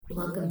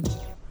Welcome.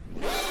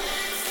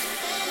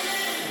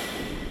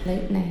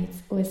 Late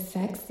Nights with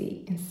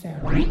Sexy and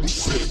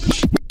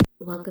Savage.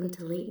 Welcome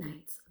to Late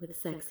Nights with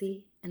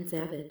Sexy and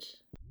Savage.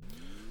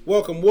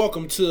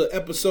 Welcome to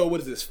episode,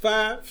 what is this,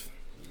 5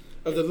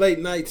 of the Late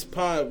Nights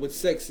pod with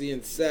Sexy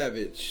and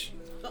Savage.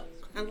 Oh,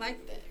 I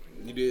like that.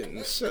 You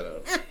didn't? Shut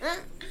up.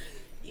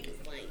 You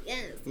was like,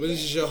 yes. Well, this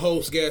is your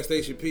host, Gas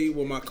Station P,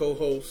 with my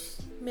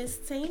co-host. Miss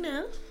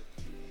Tina.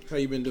 How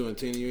you been doing,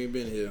 Tina? You ain't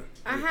been here.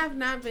 I have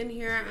not been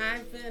here.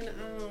 I've been,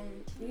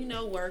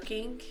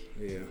 working.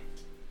 Yeah.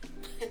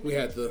 We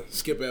had to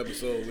skip an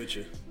episode with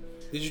you.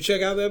 Did you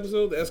check out the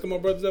episode, the Eskimo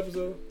Brothers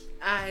episode?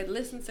 I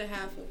listened to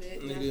half of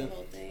it, not the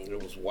whole thing.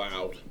 It was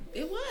wild.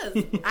 It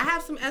was. I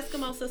have some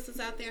Eskimo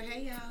sisters out there.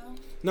 Hey, y'all.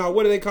 No,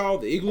 what are they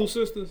called? The Igloo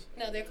Sisters?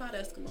 No, they're called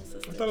Eskimo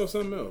sisters. I thought it was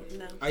something else.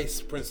 No. Ice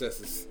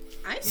Princesses.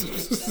 Ice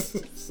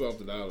Princesses?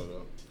 Something, I don't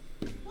know.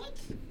 What?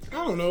 I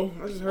don't know.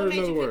 I just heard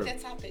another word. What made you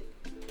pick that topic?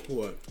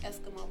 What?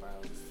 Eskimo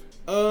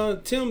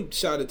Bros. Tim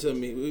shot it to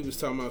me. We was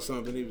talking about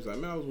something. He was like,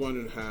 man, I was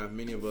wondering how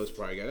many of us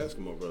probably got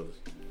Eskimo Brothers.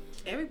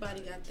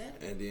 Everybody got that.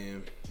 And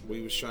then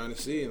we was trying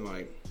to see, and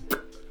like,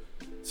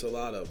 it's a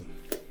lot of them.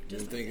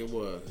 Didn't think it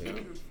was. You know?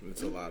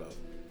 It's a lot of them.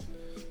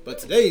 But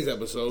today's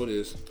episode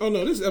is, oh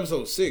no, this is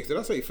episode 6. Did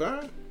I say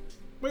 5?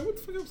 Wait, what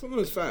the fuck episode? No,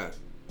 it's 5.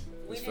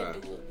 We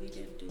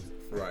didn't do it.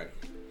 Right.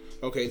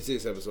 Okay, it's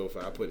this episode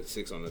 5. I put it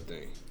 6 on the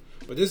thing.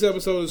 But this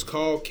episode is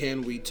called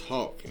Can We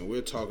Talk? And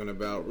we're talking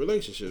about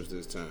relationships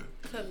this time.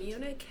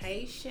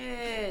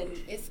 Communication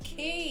is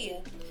key.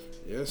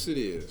 Yes, it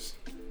is.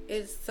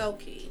 It's so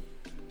key.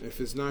 If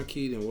it's not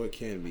key, then what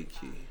can be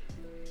key?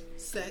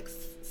 Sex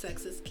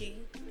is key.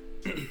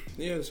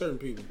 Yeah, certain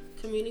people.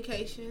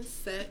 Communication,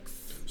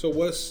 sex. So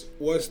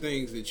what's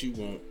things that you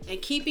want? And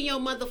keeping your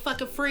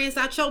motherfucking friends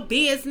out your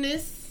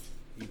business.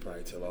 You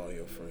probably tell all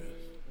your friends.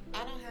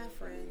 I don't have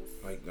friends.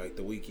 Like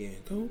the weekend.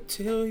 Go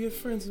tell your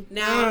friends about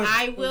Now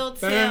I will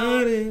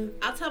tell. it.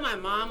 I'll tell my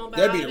mom about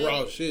it. That'd be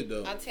raw shit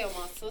though. I tell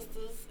my sisters,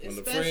 When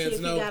the especially friends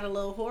if know. he got a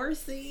little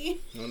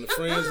horsey. When the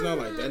friends know,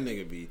 like that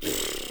nigga be.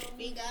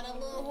 He got a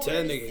little horsey.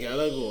 That nigga got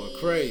her going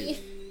crazy.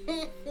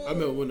 I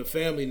remember when the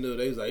family knew,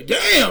 they was like,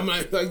 damn,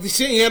 like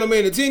she ain't had no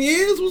man in 10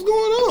 years? What's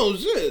going on?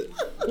 Shit.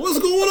 What's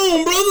going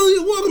on,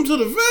 brother? Welcome to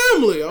the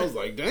family. I was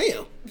like,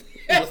 damn.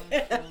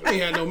 I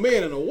ain't had no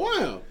man in a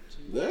while.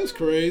 That's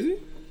crazy.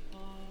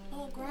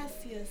 Oh,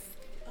 gracias.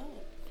 Oh.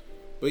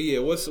 But yeah,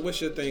 what's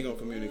your thing on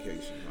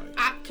communication?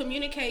 Like,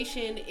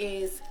 Communication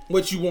is.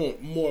 what you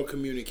want more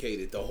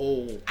communicated? The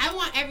whole. I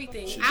want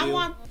everything. I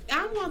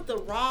want the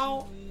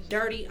raw,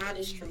 dirty,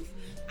 honest truth.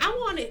 I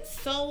want it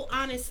so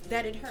honest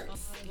that it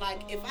hurts.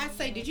 Like, if I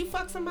say, did you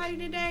fuck somebody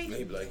today?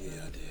 They be like, yeah,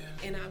 I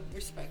did. And I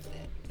respect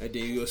that. And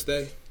then you gonna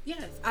stay?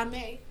 Yes, I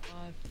may.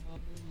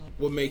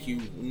 What make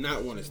you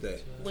not want to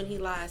stay? When he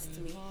lies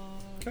to me.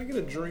 Can I get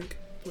a drink,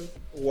 please?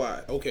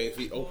 Why? Okay, if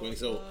he open,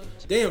 so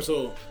damn.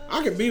 So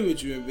I can be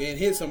with you and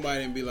hit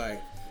somebody and be like,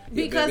 yeah,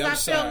 because baby, I I'm feel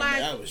sorry,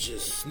 like man, I was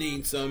just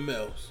needing something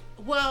else.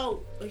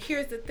 Well,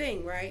 here's the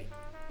thing, right?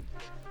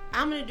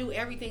 I'm going to do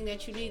everything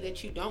that you need,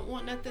 that you don't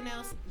want nothing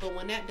else. But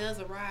when that does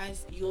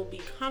arise, you'll be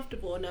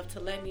comfortable enough to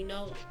let me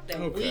know that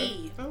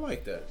I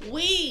like that.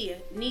 We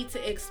need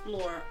to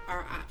explore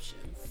our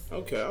options.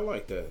 Okay, I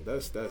like that.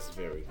 That's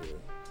very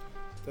good.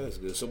 That's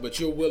good. So, but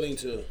you're willing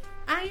to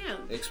I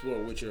am.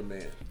 explore with your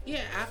man.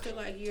 Yeah, after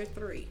like year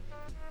 3.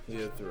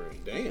 Year 3.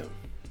 Damn.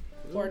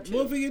 Or 2.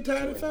 What if you get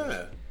tired at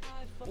 5?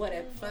 What,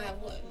 at 5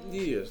 what?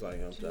 Years,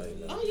 like I'm telling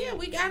you. Oh, yeah,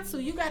 we got to.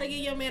 You got to get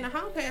your man a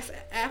hall pass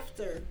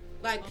after.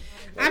 Like,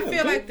 I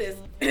feel like this.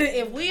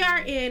 If we are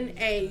in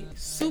a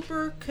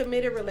super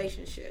committed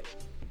relationship,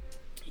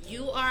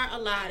 you are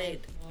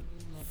allotted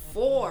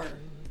 4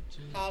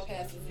 hall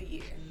passes a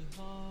year.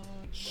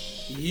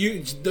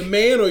 You, the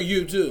man, or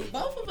you too?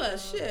 Both of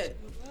us, shit.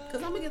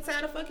 Because I'm going to get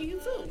tired of fucking you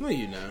too. No,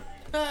 you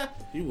not.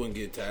 You wouldn't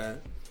get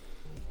tired.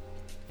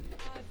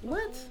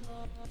 What?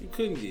 You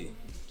couldn't get.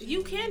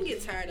 You can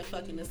get tired of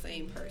fucking the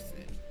same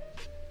person.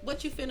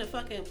 What, you finna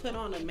fucking put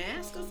on a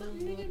mask or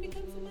something, nigga,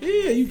 become somebody?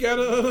 Yeah, you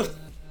gotta,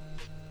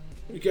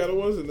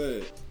 what's the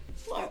name?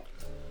 What?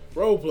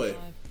 Role play.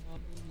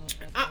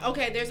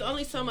 Okay, there's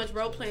only so much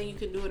role playing you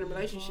can do in a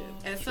relationship.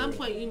 At some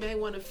point, you may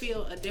want to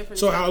feel a different.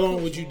 So how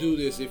long would you do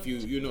this if you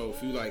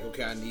like,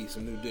 okay, I need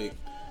some new dick?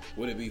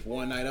 Would it be for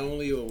one night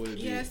only, or would it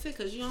be? Yeah, that's it,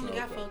 because you only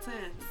got 4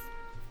 times.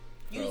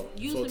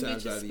 Use them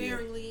bitches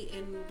sparingly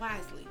and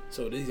wisely.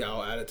 So these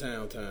y'all out of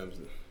town times.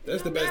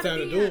 That's the best time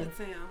time to do them.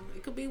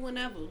 It could be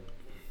whenever.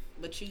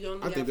 But you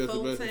only I think got that's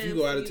 4 the best. times. If you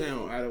go out of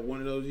town, out of one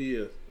of those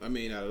years, out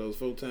of those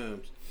 4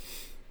 times,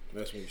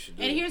 that's what you should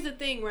do. And here's the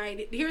thing,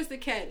 right? Here's the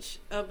catch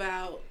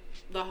about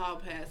the hall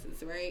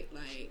passes, right?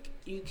 Like,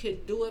 you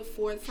could do it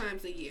 4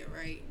 times a year,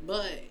 right?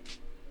 But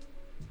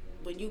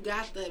when you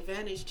got the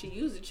advantage to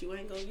use it, you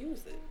ain't gonna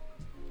use it.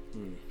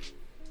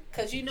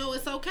 Cause you know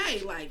it's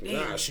okay. Like,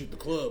 damn, nah, shoot the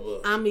club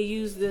up. I'ma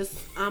use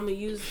this.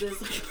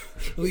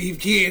 Leave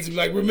kids and be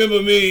like, remember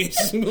me.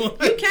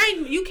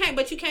 You can't,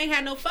 but you can't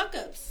have no fuck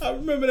ups. I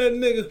remember that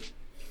nigga.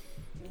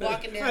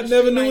 Walking down I the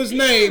never street knew like,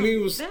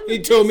 his name.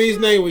 He told me his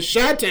name was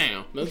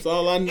Chi-Town. That's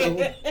all I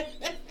know.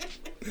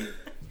 And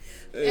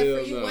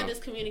for you, what does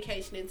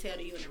communication entail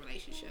to you in a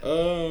relationship?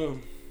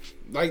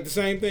 Like the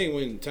same thing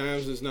when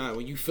times it's not,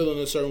 when you feeling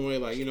a certain way,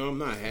 like, I'm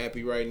not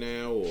happy right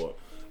now, or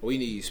we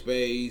need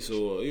space,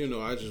 or,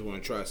 I just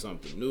want to try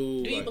something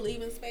new. Do you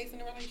believe in space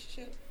in a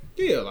relationship?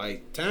 Yeah,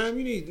 like time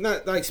you need,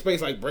 not like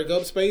space, like break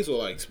up space, or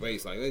like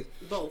space, like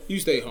both. You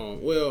stay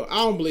home. Well, I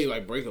don't believe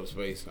like break up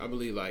space. I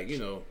believe like,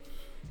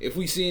 if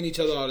we seeing each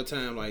other all the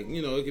time, like,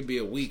 it could be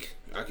a week.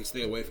 I can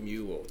stay away from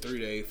you, or 3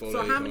 days, 4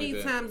 days. So how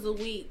many times a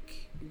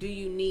week do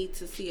you need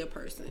to see a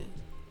person?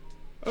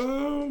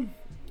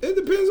 It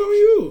depends on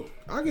you.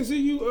 I can see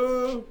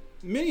you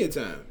many a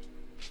time.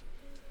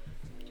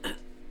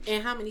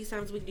 And how many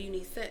times a week do you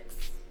need sex?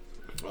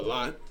 A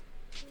lot.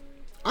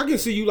 I can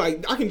see you,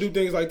 like, I can do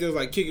things like this,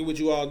 like kick it with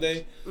you all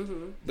day,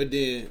 but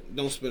then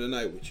don't spend a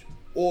night with you.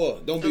 Or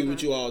don't be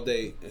with you all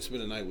day and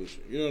spend a night with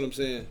you. You know what I'm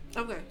saying?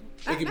 Okay.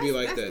 It could be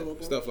like that.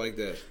 Doable. Stuff like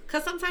that.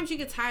 Because sometimes you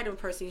get tired of a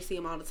person, you see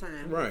them all the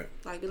time. Right.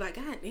 Like, be like,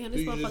 God damn,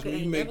 this motherfucker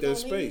ain't you make that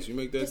space. Leave. You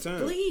make that just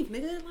time. Leave,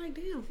 nigga. Like,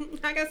 damn,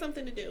 I got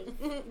something to do.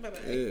 Bye-bye.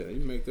 Yeah,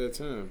 you make that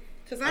time.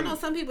 Because I know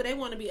some people, they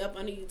want to be up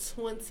under you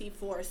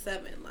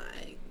 24/7.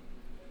 Like,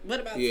 what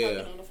about talking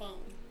on the phone?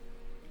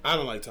 I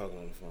don't like talking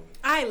on the phone.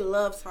 I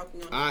love talking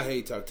on the phone. I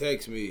hate talk.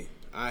 Text me.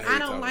 I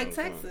don't like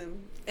texting.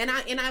 And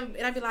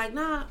I be like,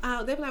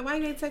 nah. They be like, why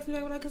you ain't texting me? I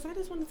be like, because I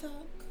just want to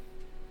talk.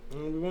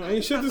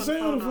 Ain't shit to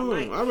say on the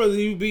phone. I'd rather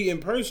you be in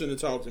person to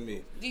talk to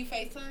me. Do you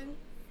FaceTime?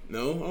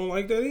 No, I don't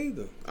like that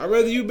either. I'd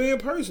rather you be in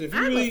person. If you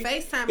I'm a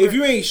FaceTimer. If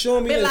you ain't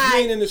showing me nothing, like, you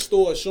ain't in the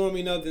store showing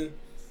me nothing,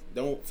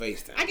 don't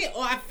FaceTime.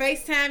 I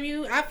FaceTime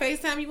you. I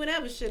FaceTime you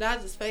whenever shit. I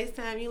just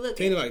FaceTime you. Look.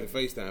 Tina like to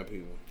FaceTime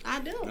people. I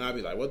do. And I'd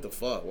be like, what the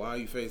fuck? Why are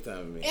you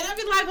FaceTiming me? And I'd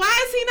be like,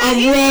 why is he not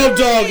I'm raw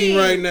dogging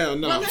right now.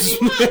 No. Well, let me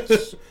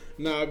watch.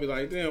 No, I'd be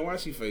like, damn, why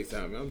she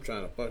FaceTime me? I'm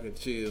trying to fucking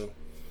chill.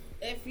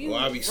 If you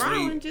I be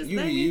wrong, sleep. just You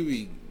let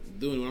be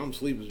doing when I'm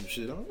sleeping some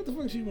shit. What the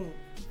fuck she want?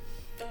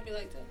 Don't be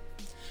like that.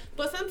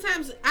 But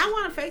sometimes I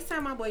want to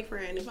FaceTime my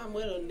boyfriend. If I'm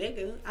with a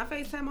nigga, I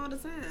FaceTime all the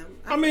time.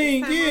 I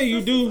mean, yeah,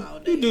 you do.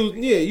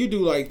 Yeah, you do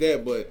like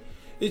that, but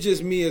it's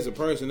just me as a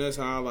person. That's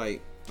how I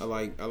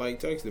like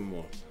texting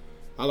more.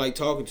 I like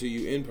talking to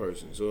you in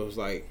person. So it's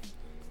like,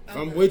 if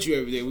I'm with you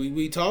every day,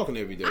 we talking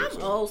every day. I'm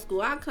old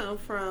school. I come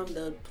from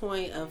the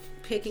point of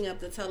picking up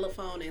the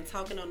telephone and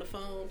talking on the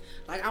phone.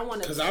 Like, I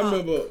want to talk. Because I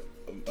remember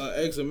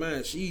ex of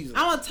mine,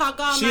 I want to talk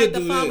all night.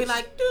 The phone be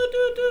like, do.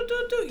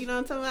 You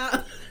know what I'm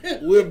talking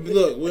about?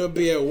 We'll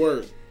be at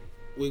work.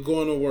 We're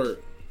going to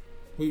work.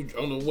 We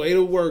on the way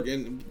to work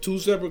in 2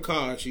 separate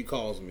cars. She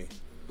calls me.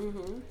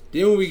 Mm-hmm.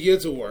 Then when we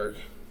get to work,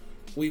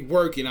 we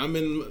working. I'm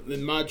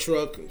in my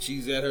truck. And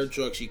she's at her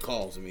truck. She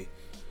calls me.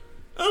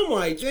 I'm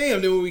like,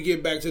 damn. Then when we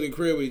get back to the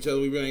crib with each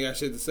other, we really got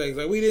shit to say. It's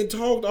like, we didn't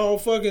talk all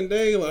fucking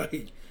day.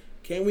 Like,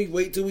 can't we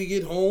wait till we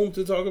get home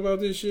to talk about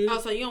this shit? Oh,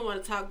 so you don't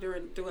want to talk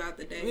throughout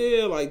the day?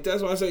 Yeah, like,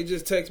 that's why I say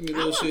just text me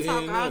little shit here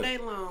and there. I want to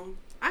talk all day long.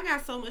 I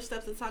got so much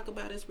stuff to talk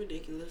about, it's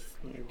ridiculous.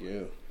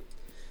 Yeah.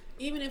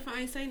 Even if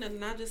I ain't say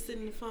nothing, I just sit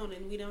in the phone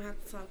and we don't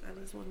have to talk. I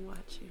just want to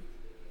watch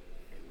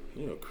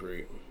you. You're a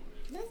creep.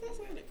 That's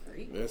not a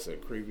creep. That's a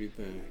creepy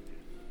thing.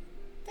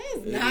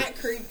 That's not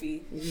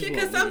creepy. Shit,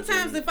 because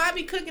sometimes if I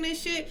be cooking and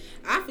shit,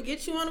 I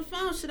forget you on the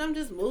phone. Shit, I'm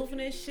just moving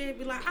and shit.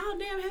 Be like, oh,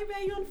 damn, hey,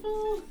 babe, you on the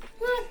phone?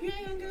 You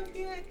ain't gonna go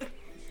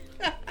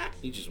yet.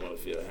 You just want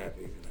to feel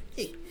happy.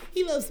 Hey,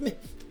 he loves me.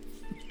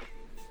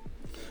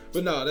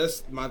 But no,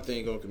 that's my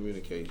thing on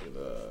communication.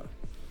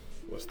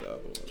 What's the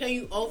other one? Can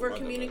you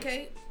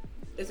over-communicate?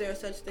 Is there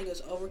such thing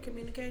as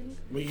over-communicating?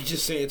 When you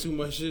just saying too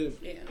much shit?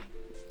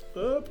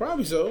 Yeah.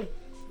 Probably so.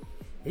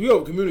 If you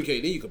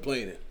over-communicate, then you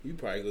complaining. You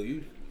probably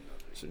go,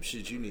 some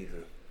shit you need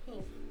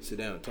to sit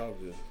down and talk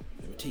to.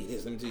 Let me tell you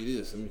this. Let me tell you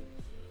this.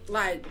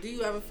 Like, do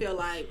you ever feel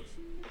like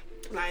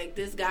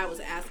this guy was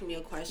asking me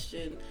a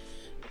question,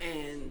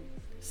 and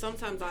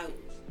sometimes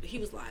he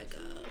was like,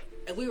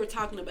 and we were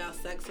talking about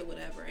sex or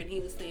whatever, and he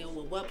was saying,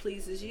 well, what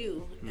pleases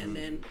you? Mm-hmm. And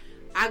then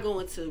I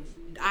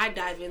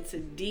dive into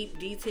deep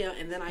detail,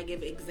 and then I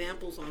give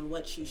examples on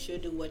what you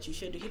should do.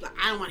 He's like,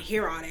 I don't want to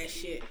hear all that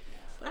shit.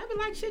 But I be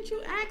like, shit,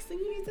 you asked and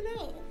you need to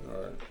know.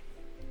 All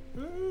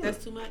right.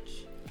 That's too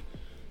much.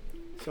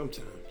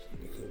 Sometimes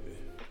it could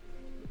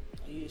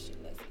be. You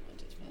should let someone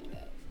just find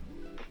out.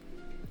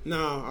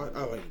 No,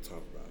 I like to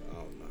talk about it.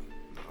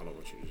 I don't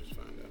want you to just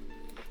find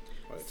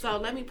out. So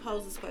let me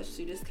pose this question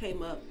to you. This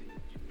came up.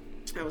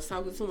 I was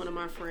talking to one of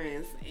my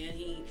friends,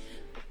 and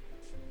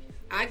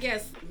I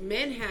guess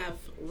men have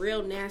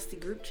real nasty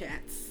group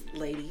chats,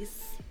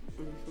 ladies.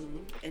 Mm-hmm.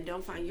 And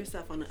don't find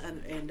yourself on the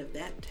other end of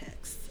that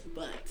text.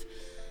 But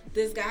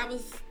this guy I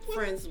was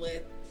friends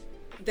with,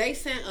 they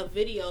sent a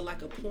video,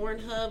 like a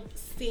Pornhub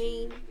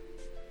scene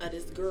of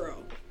this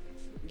girl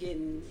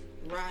getting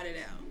rotted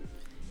out.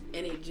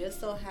 And it just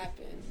so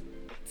happened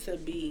to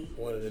be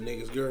one of the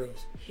niggas'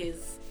 girls.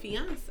 His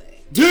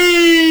fiance.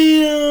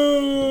 Damn!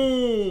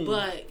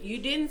 But you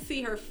didn't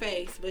see her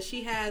face, but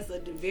she has a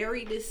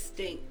very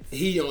distinct...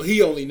 He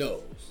only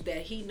knows.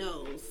 That he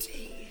knows.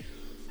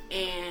 Damn.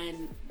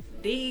 And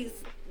the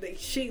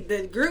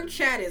group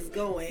chat is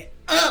going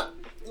up.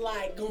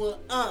 Like, like going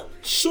up.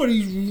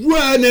 Shorty's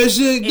riding that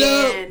shit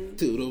down. And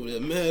Dude over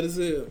there mad as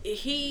hell.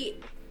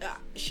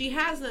 She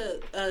has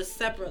a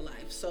separate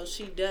life, so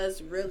she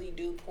does really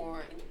do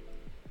porn.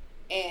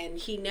 And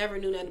he never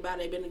knew nothing about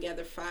it. They've been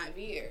together 5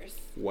 years.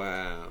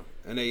 Wow.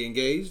 And they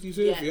engaged, you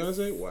said? Yes.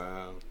 Fiance?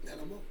 Wow.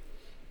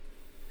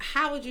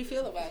 How would you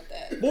feel about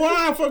that? Boy,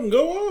 I'd fucking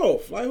go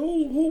off. Like,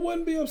 who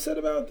wouldn't be upset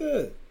about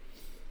that?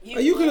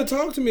 You could have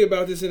talked to me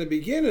about this in the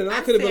beginning.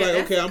 I could have been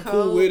like, okay, I'm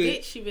cool with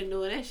it. She been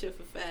doing that shit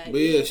for 5 years.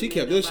 But yeah, she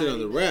kept that shit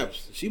under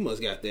wraps. She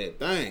must got that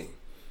thing.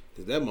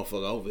 Because that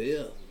motherfucker over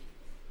here.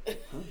 I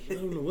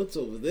don't know what's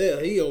over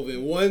there. He over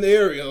in one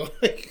area.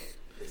 Like,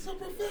 it's a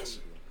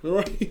professional.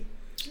 Right?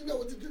 She know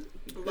what to do.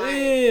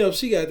 Damn,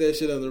 she got that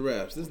shit under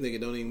wraps. This nigga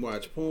don't even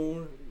watch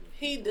porn.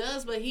 He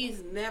does, but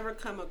he's never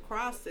come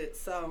across it.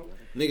 So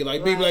nigga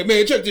like me, like,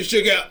 man, check this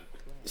chick out.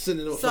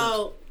 Sitting on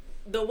so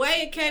the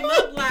way it came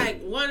up,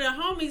 like one of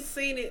the homies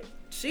seen it.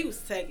 She was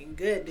taking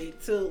good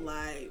dick too.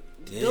 Like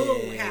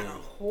dude had a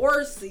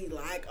horsey.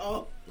 Like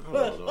oh my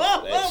god.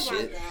 Oh,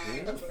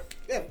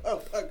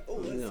 I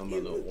don't know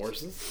no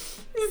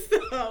horses.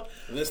 So,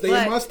 Let's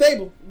stay in my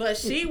stable. But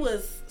she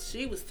was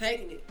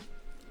taking it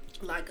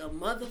like a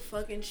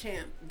motherfucking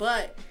champ.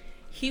 But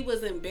he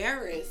was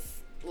embarrassed.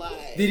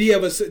 Like,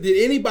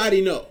 did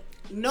anybody know?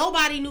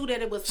 Nobody knew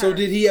that it was her. So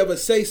did he ever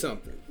say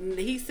something?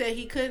 He said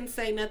he couldn't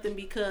say nothing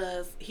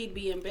because he'd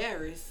be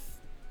embarrassed.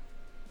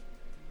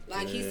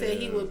 Like he said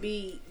he would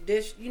be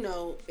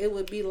it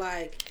would be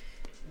like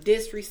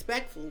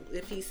disrespectful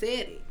if he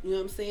said it. You know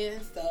what I'm saying?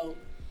 So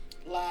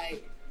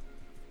like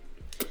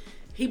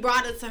he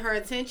brought it to her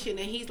attention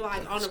and he's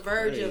like on the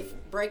verge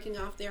of breaking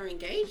off their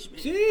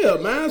engagement. Yeah,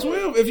 might as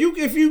well. If you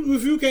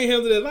can't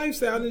handle that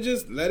lifestyle, then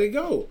just let it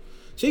go.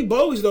 She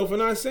bogus though for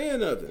not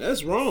saying nothing.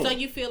 That's wrong. So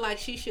you feel like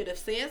she should have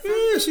said something?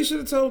 Yeah, she should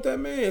have told that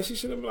man. She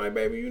should have been like,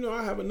 baby,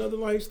 I have another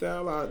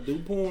lifestyle. I do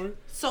porn.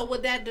 So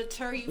would that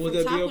deter you from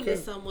talking to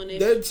someone?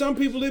 Some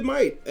people it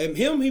might. And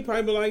him, he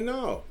probably be like,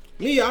 no.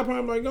 Me, I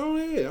probably be like, go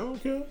ahead. I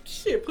don't care.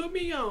 Shit, put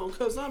me on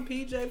because I'm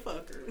PJ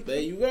Fucker.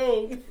 There you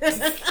go.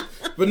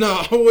 But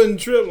no, I wouldn't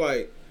trip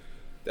like.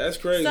 That's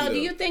crazy. So, do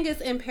you think it's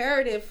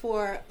imperative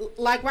for,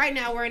 like, right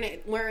now we're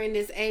in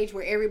this age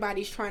where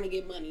everybody's trying to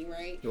get money,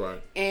 right?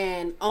 Right.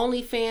 And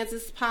OnlyFans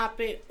is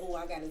popping. Oh,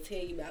 I gotta tell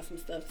you about some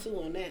stuff too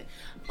on that.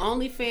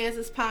 OnlyFans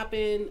is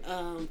popping.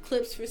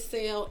 Clips for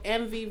sale,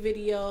 MV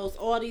videos,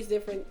 all these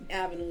different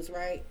avenues,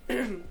 right?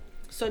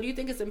 So, do you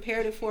think it's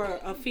imperative for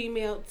a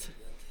female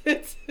to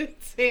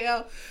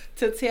tell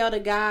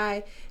the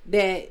guy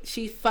that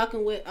she's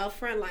fucking with a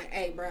friend, like,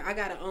 hey, bro, I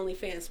got an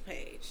OnlyFans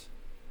page.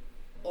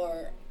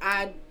 Or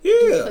I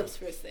do clips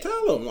for sale.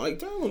 Tell him.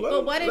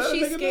 But what if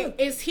she's scared?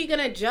 Is he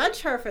gonna judge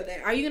her for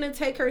that? Are you gonna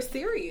take her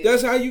serious?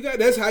 That's how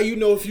you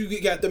know if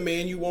you got the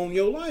man you want in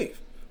your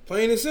life.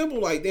 Plain and simple.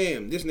 Like,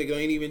 damn, this nigga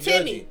ain't even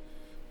judging.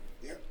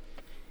 Yeah.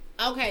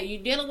 Okay, you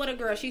dealing with a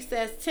girl. She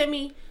says,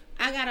 Timmy,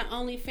 I got an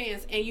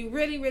OnlyFans, and you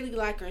really, really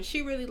like her, and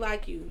she really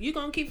like you. You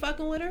gonna keep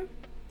fucking with her? If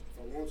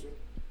I want to.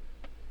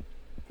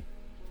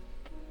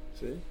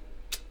 See,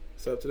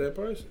 it's up to that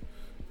person.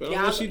 But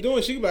what she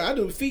doing? She like, I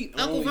do feet.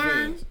 Uncle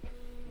Vern.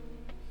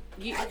 I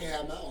can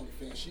have my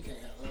OnlyFans. She can't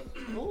have hers.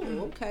 Oh,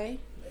 okay.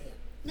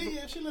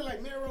 Nigga, she look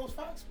like Mary Rose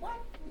Fox. What?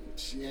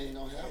 She ain't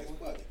gonna have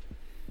one.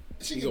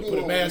 She You gonna put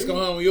a mask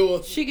on with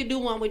yours? She could do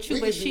one with you,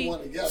 but she.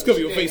 Cover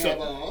your face up.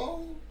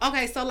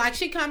 Okay, so like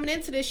she coming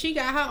into this, she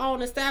got her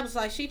own established.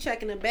 Like she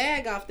checking the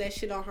bag off that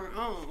shit on her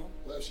own.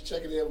 Well, if she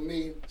checking it with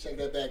me, check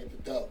that bag at the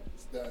door.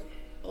 It's done.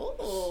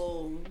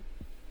 Oh.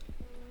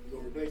 You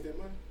gonna replace that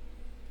money?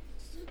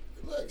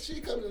 Look, she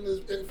coming in this.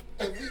 Look,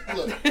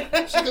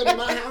 she come to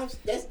my house.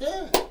 That's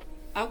done.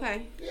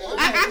 Okay. Yeah,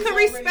 I can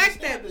respect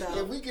that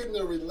though. If we get in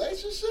a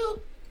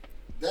relationship,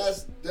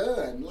 that's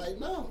done. Like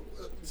no.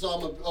 So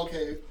I'm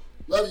okay.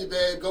 Love you,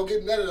 babe. Go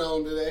get nutted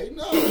on today.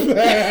 No.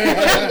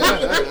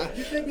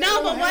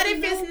 No, but what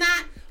if it's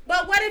not?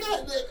 But what if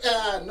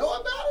I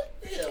know about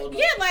it? Hell no.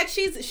 Yeah, like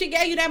she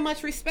gave you that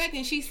much respect,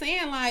 and she's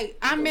saying like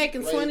I'm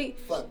making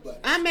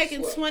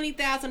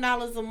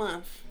 $20,000 a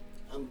month.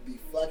 I'm gonna be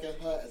fucking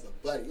her as a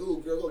buddy.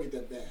 Ooh, girl, go get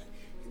that bag.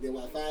 And then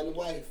when I find the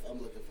wife,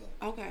 I'm looking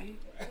for. Okay.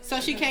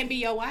 So she can't be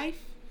your wife?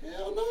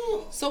 Hell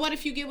no. So what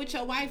if you get with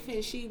your wife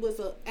and she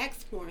was an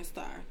ex-porn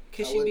star?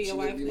 Could she be your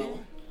wife now?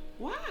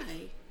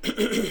 Why?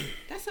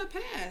 That's her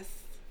past.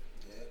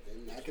 Yeah,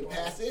 and I can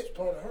pass it. It's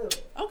part of her.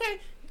 Okay.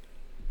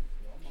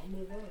 I'm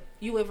with Vern.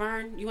 You with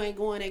Vern? You ain't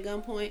going at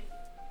gunpoint?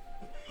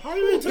 How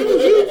you ain't telling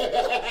you?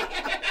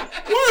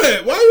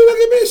 What? Why you look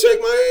at me and shake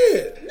my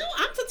head? No,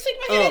 I'm to shake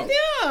my head at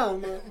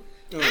them.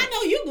 I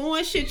know you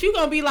going shit. You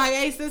gonna be like,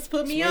 hey, sis,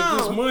 put me on.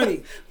 This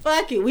money.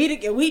 Fuck it. We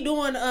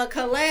doing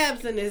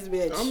collabs in this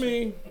bitch. I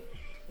mean,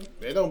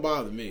 they don't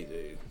bother me,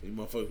 dude. These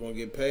motherfuckers want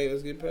to get paid.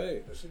 Let's get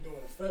paid. She doing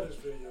a fetish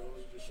video.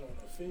 Just showing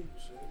her feet.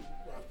 Shit.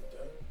 Rock with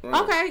that.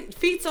 Right. Okay.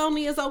 Feet's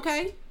only is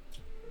okay.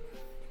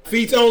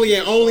 Feet's only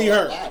and only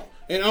her.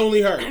 And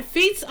only her.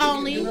 Feet's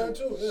only.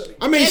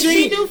 I mean,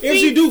 if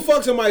she do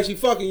fuck somebody, she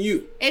fucking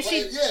you. If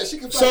she, she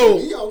can fuck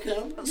me on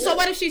camera. So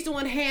what if she's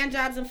doing hand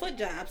jobs and foot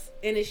jobs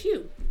and it's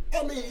you?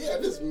 I mean, yeah,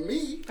 if it's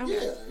me, Okay.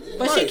 yeah.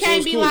 But Right, she can't so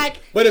it's be cool. like,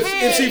 But if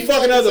hey, she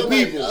fucking other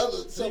people,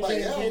 You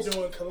somebody can't else. be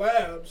doing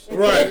collabs.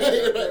 Right.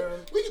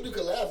 We can do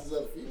collabs as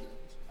other females.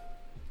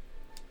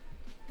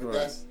 But Right.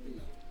 that's,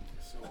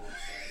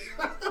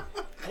 I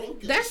don't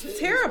give a That's shit.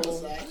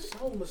 terrible. It's one side.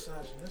 So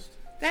misogynistic.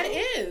 that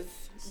is.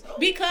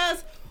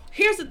 Because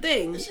here's the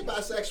thing. If she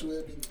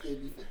bisexual, it'd be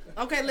fine.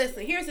 Okay,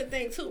 listen, here's the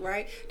thing too,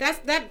 right?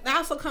 That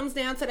also comes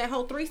down to that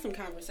whole threesome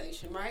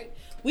conversation, right?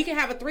 We can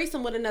have a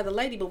threesome with another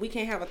lady, but we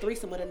can't have a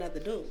threesome with another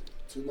dude.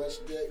 Too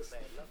much dicks?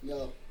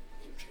 No.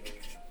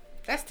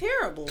 That's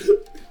terrible.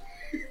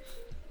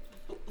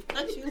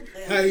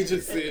 how you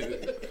just said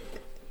it.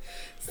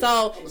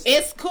 So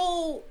it's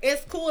cool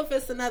if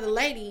it's another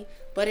lady,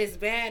 but it's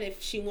bad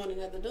if she want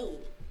another dude.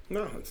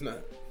 No, it's not.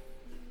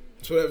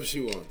 It's whatever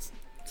she wants.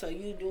 So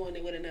you doing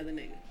it with another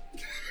nigga.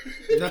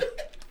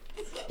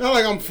 Not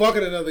like I'm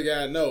fucking another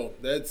guy. No,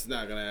 that's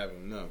not gonna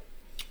happen. No,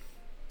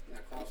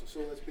 Not crossing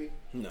swords, P.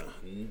 no,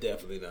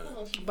 definitely not.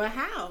 But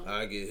how?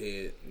 I get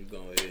hit. You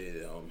gonna hit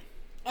it, homie.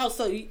 Oh,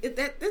 so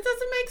that doesn't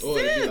make Or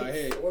sense. be like,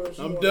 hey, What if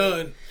she I'm wanna-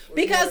 done.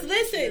 Because You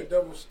listen, get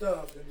double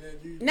stuffed and then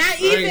you. not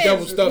I ain't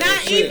double even, stuffing not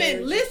shit.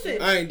 even.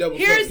 Listen, I ain't double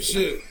here's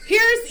stuffing shit.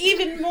 here's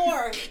even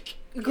more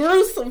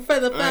gruesome for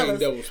the I ain't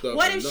double fellas. stuffing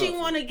What if she nothing.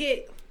 want to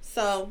get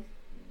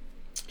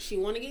she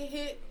want to get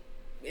hit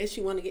and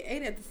she want to get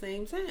ate at the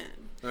same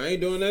time? I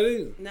ain't doing that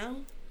either. No,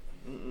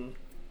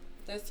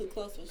 that's too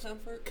close for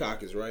comfort.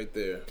 Cock is right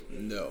there.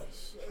 No.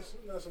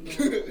 That's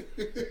another.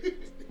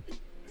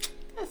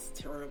 That's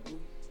terrible.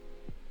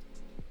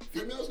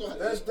 Females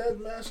gonna have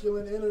That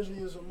masculine energy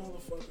is a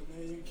motherfucker,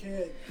 man. You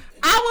can't.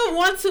 I would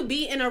want to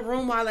be in a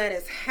room while that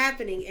is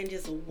happening and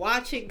just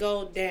watch it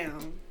go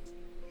down.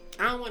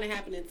 I don't want it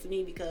happening to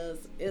me because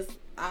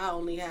I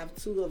only have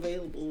 2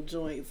 available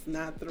joints,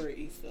 not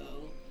 3.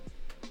 So,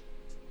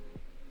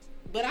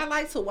 but I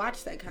like to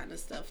watch that kind of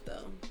stuff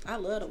though. I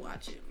love to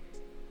watch it.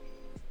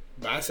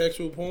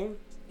 Bisexual porn?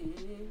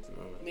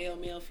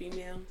 Male,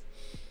 female.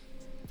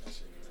 that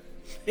shit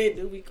crazy. It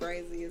do be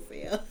crazy as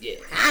hell. Yeah.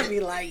 I be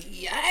like,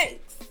 yikes.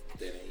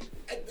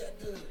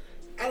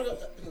 I don't know.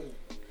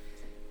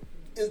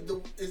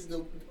 Is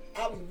the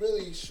I'm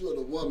really sure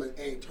the woman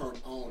ain't turned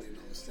on in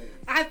those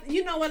things.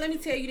 You know what? Let me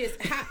tell you this.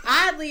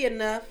 Oddly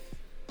enough,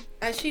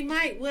 she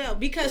might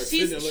because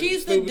sitting there looking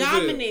she's the stupid as hell.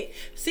 dominant.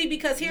 See,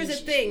 because here's the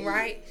thing,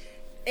 right?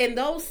 In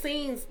those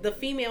scenes, the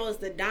female is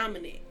the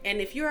dominant,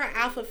 and if you're an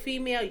alpha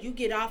female, you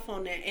get off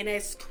on that. And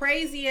as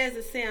crazy as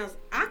it sounds,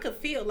 I could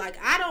feel like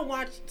I don't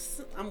watch.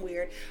 I'm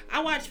weird.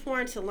 I watch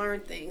porn to learn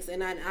things,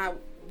 and I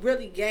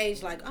really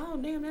gauge like, oh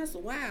damn, that's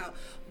wild.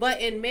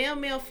 But in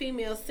male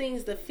female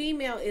scenes, the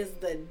female is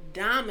the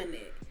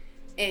dominant,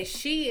 and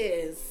she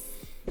is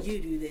you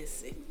do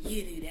this and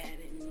you do that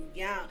and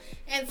y'all.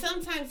 And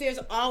sometimes there's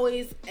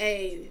always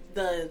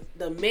the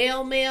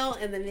male,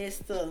 and then there's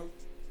the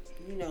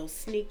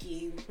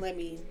sneaky. Let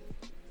me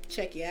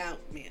check you out,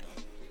 male.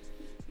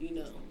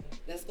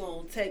 That's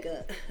gonna take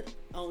a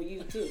on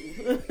you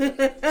too.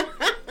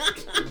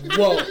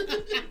 Whoa.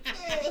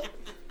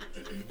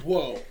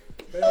 Whoa.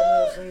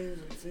 Male scenes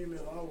and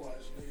female I watch.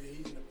 Nigga, he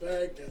in the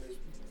back, got his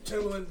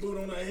Timberland boot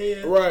on her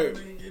head. Right.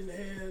 Getting the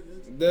head.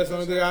 That's the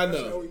only thing I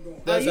That's know. how we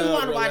going. That's you how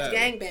want to I'd watch rather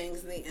have it.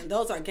 gangbangs then, and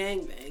those are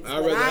gangbangs. I'd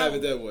rather have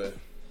it that way.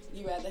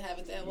 You rather have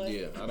it that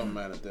way? Yeah, I don't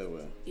mind it that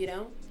way. You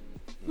know?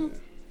 Yeah.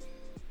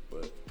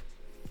 But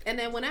And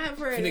then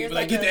whenever niggas there's be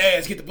like, get the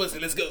ass, get the pussy,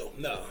 let's go.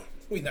 No,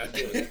 we not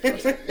doing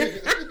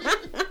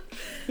it.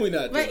 We not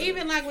doing But it.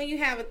 even like when you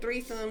have a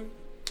threesome,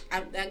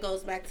 that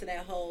goes back to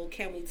that whole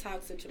can we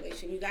talk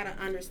situation. You got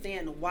to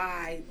understand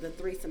why the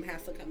threesome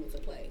has to come into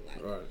play.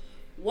 Like, Right.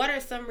 what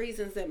are some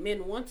reasons that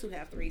men want to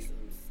have threesomes?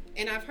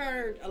 And I've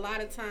heard a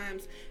lot of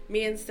times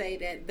men say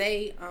that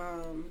they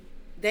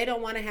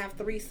don't want to have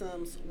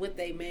threesomes with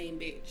their main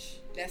bitch.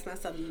 That's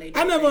not something they do.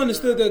 I with never their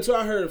understood girl. that too.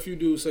 I heard a few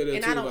dudes say that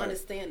And too. I don't like,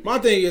 understand My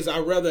that. thing is,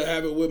 I'd rather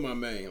have it with my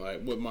main,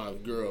 like with my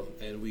girl,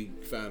 and we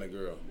find a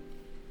girl.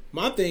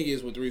 My thing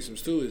is with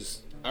threesomes too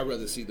is I'd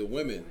rather see the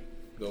women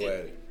go at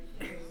it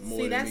more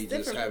See, than that's me just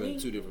different for having me.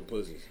 2 different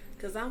pussies.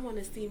 Because I want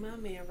to see my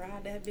man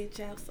ride that bitch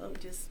out, so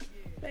just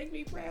make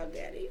me proud,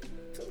 daddy.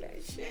 Do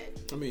that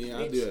shit. I mean,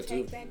 I Bitch, do that too.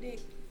 take that dick.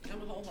 I'm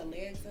going to hold her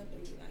legs up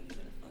and be like, you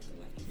better fuck her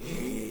like you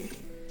feel it.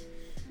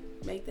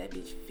 Make that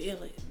bitch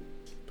feel it.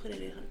 Put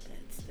it in her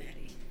guts,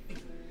 daddy.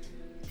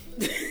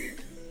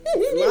 A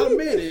lot of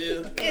men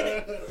here.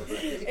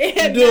 You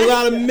And do a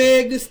lot of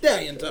Meg Thee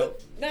Stallion talk.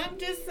 I'm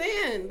just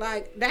saying,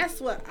 like, that's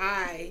what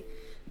I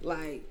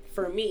like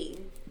for me.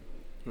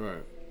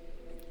 Right.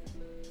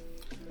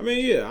 I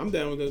mean, yeah, I'm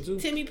down with that too.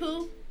 Timmy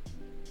Pooh,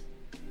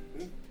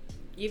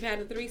 you've had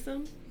a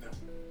threesome? No.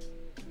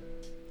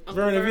 Uncle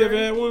Vern, have you ever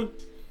had one?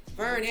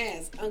 Vern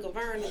has. Uncle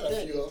Vern is Had a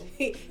good. few of 'em.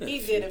 He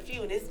did a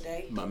few in his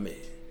day. My man.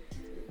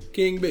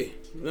 King B.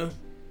 No?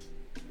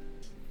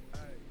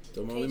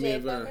 So only me PJ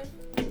and Vern.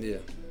 Tucker? Yeah.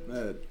 I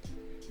had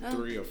Oh.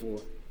 3 or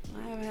 4.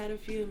 I've had a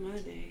few in my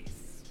days.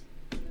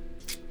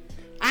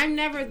 I'm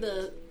never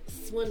the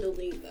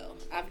swindling though.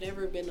 I've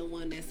never been the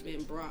one that's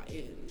been brought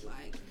in.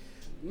 Like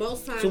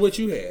most times, So what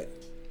you had?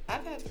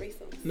 I've had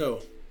threesomes. No.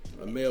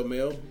 A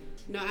male?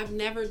 No, I've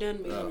never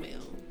done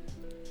male.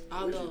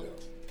 Although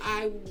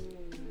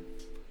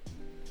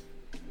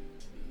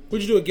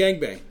Would you do a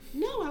gangbang?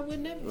 No, I would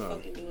never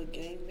fucking do a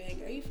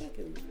gangbang. Are you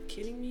fucking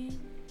kidding me?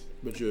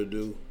 But you'll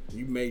do.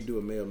 You may do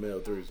a male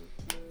threesome.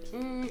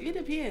 It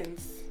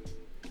depends.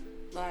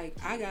 Like,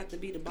 I got to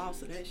be the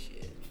boss of that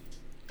shit.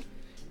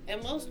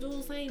 And most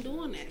dudes ain't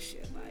doing that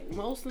shit. Like,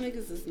 most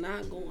niggas is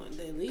not going.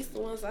 At least the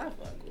ones I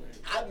fuck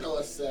with. I know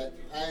a set.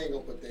 I ain't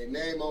gonna put their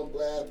name on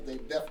blast, but they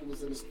definitely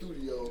was in the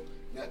studio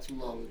not too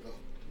long ago.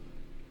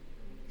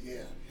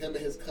 Yeah, him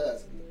and his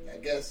cousin. I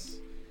guess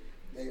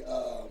they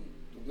the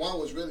one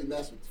was really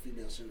messing with the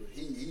female shooter.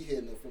 He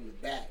hitting her from the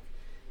back,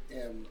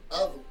 and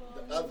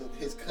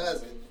his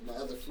cousin, my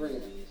other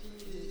friend,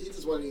 he's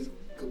just one of these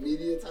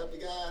comedian type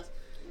of guys.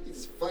 He's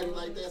just funny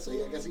like that. So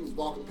I guess he was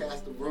walking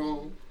past the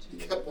room. He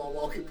kept on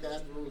walking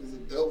past the room because the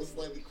door was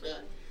slightly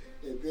cracked.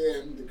 And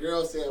then the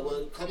girl said,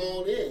 "Well, come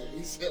on in."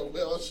 He said,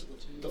 "Well,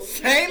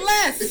 say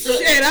less."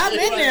 Shit, I'm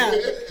in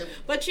there.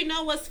 But you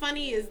know what's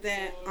funny is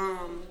that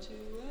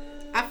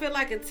I feel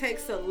like it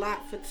takes a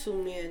lot for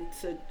two men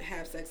to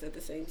have sex at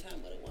the same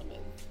time with a woman,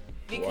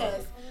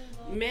 because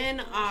men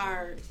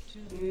are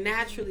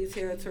naturally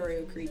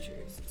territorial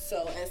creatures.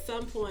 So at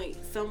some point,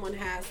 someone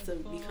has to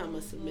become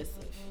a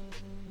submissive.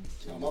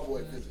 My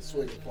boy visits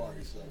swinger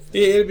parties. So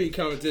yeah, it'd be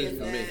competition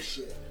for me.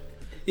 Shit.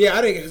 Yeah,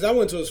 I didn't, because I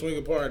went to a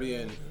swinger party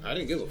and I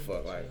didn't give a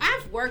fuck. Like,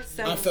 I've worked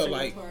several swinger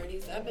like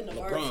parties. I've been a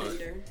LeBron.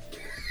 bartender.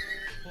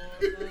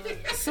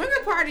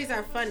 Swinger parties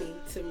are funny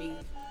to me.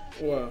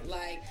 Wow.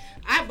 Like,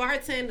 I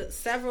bartended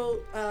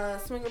several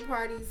swinger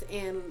parties,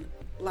 and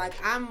like,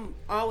 I'm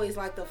always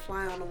like the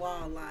fly on the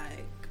wall.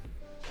 Like,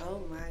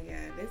 oh my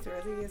god, this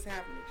really is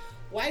happening.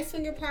 White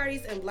swinger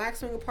parties and black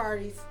swinger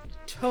parties,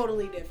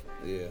 totally different.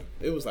 Yeah,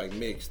 it was like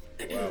mixed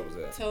where I was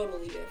at.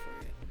 Totally different.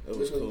 It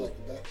was cool.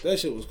 That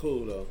shit was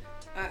cool though.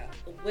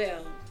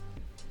 Well,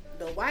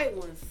 the white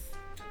ones,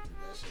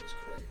 That shit was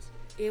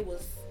crazy. it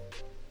was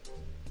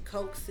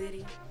Coke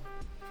City.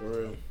 For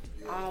real.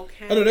 All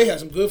kinds. I know they had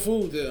some good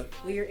food there.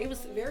 Weird. It was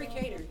very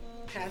catered.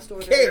 Past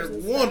orders. Catered,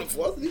 and stuff.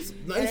 wonderful. These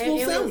nice And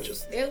little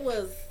sandwiches. It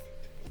was.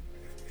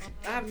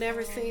 I've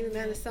never seen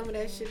none of some of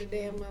that shit a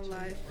day in my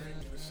life.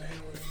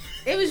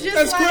 It was just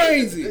That's like,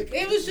 crazy.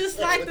 It was just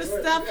like the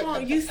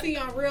stuff you see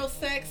on Real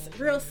Sex.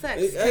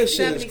 That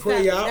shit is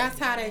crazy. That's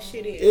how that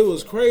shit is. It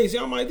was crazy.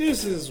 I'm like,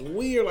 this is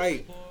weird.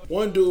 Like,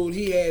 one dude,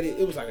 he had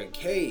it was like a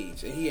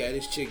cage, and he had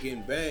his chick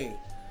getting banged.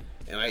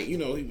 And like, you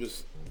know,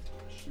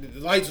 the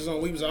lights was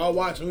on, we was all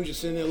watching, we was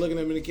just sitting there looking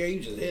at him in the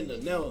cage, just hitting the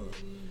nail on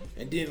him.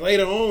 And then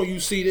later on, you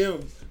see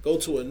them go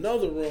to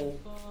another room,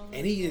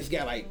 and he just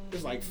got like,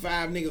 there's like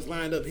 5 niggas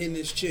lined up hitting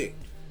this chick.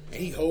 And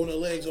he holding her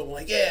legs open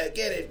like, yeah,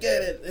 get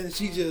it. And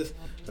she just,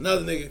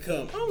 another nigga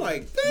come. I'm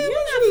like, damn.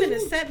 You're not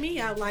finna set me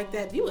out like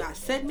that. You gotta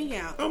set me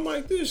out. I'm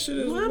like, this shit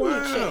is Well, I'm a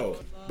wild.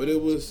 chick. But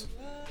it was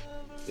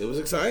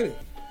exciting.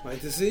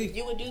 Like to see.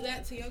 You would do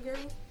that to your girl?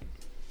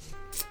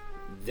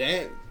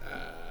 That,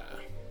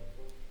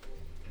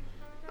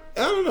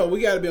 I don't know.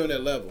 We got to be on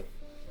that level.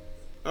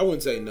 I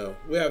wouldn't say no.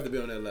 We have to be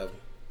on that level.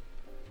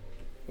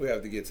 We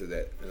have to get to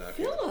that. And I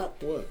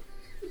Philip. What?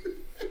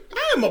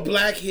 I am a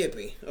black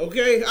hippie,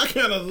 okay? I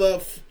kind of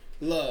love.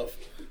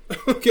 I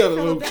kind of Philip,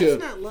 love that's kill.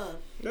 not love.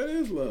 That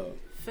is love.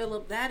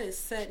 Philip, that is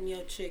setting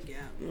your chick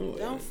out. No,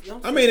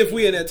 Don't I mean, if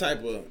we in that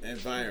type of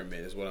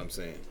environment, is what I'm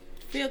saying.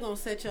 Phil gonna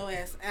set your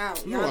ass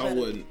out. No, I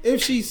wouldn't.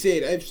 If she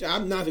said,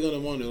 I'm not the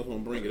one that's going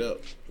to bring it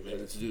up.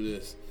 Let's do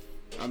this.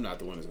 I'm not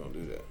the one that's going to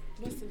do that.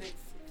 What's the next?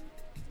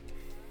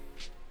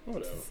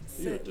 Whatever.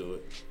 You'll do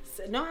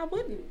it. No, I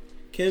wouldn't.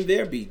 Can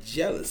there be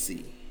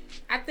jealousy?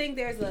 I think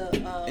there's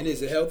And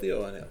is it healthy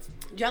or unhealthy?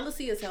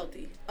 jealousy is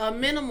healthy. A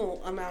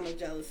minimal amount of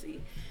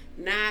jealousy.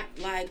 Not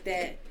like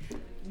that.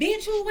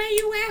 Bitch, where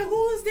you at?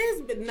 Who is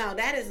this? But no,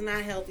 that is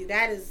not healthy.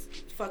 That is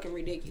fucking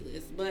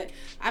ridiculous. But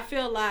I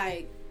feel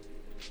like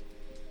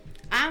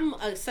I'm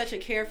such a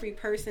carefree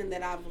person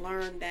that I've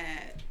learned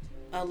that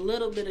a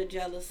little bit of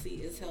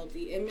jealousy is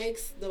healthy. It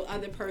makes the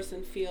other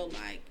person feel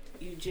like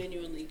you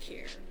genuinely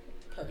care,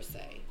 per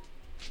se.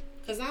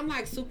 Because I'm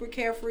like super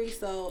carefree,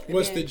 so...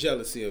 What's the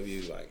jealousy of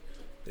you like?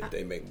 That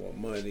they make more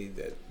money,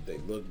 that they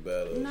look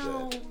better?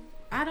 No, that...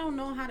 I don't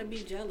know how to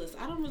be jealous.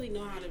 I don't really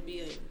know how to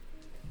be a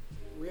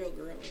real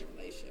girl in a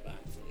relationship,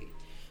 honestly.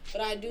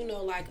 But I do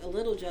know, like, a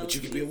little jealousy. But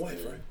you can be a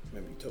wife, right?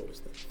 Remember you told us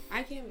that.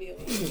 I can be a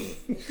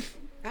wife.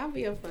 I'll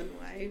be a fun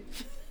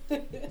wife.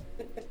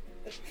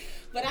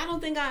 But I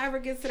don't think I'll ever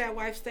get to that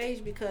wife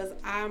stage because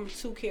I'm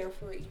too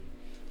carefree.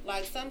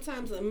 Like,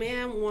 sometimes a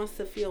man wants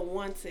to feel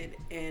wanted,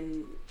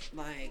 and,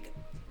 like,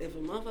 if a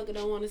motherfucker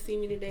don't want to see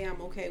me today, I'm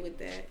okay with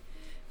that.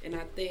 And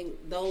I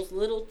think those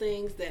little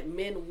things that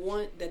men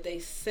want, that they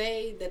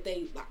say, that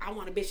they, like, I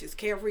want a bitch that's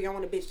carefree, I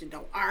want a bitch that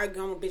don't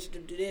argue, I want a bitch to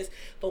do this.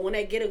 But when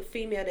they get a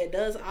female that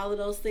does all of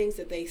those things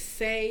that they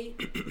say,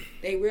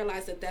 they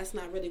realize that that's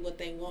not really what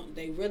they want.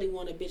 They really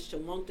want a bitch to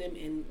want them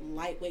and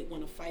lightweight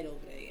want to fight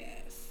over their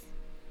ass.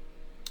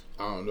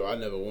 I don't know. I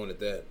never wanted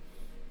that.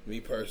 Me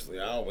personally,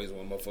 I always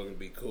want motherfuckers to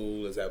be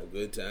cool. Let's have a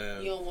good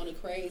time. You don't want a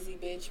crazy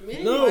bitch.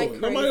 Men No, like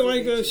crazy nobody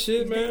like that bitches.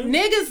 shit, man.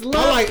 Niggas love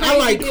I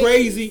like bitches.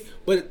 crazy,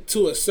 but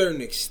to a certain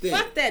extent.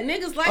 Fuck that.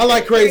 Niggas like I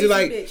like that crazy,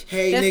 like, bitch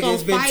hey, that's nigga, gonna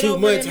it's been fight 2 over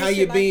months. them How and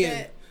you shit been? Like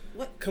that.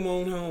 What? Come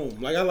on home.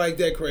 Like, I like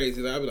that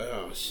crazy. Like, I be like,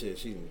 oh shit,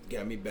 she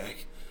got me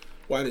back.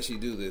 Why did she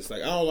do this?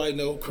 Like, I don't like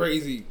no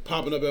crazy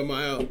popping up at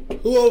my house.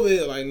 Who over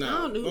here? Like,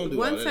 nah, don't do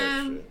One all that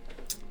time,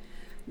 shit.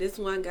 this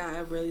one guy,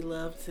 I really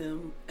loved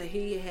him.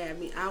 He had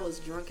me. I was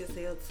drunk as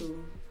hell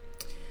too,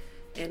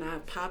 and I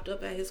popped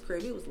up at his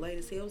crib. It was late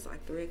as hell. It was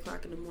like 3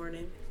 o'clock in the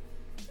morning,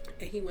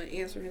 and he went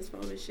answering his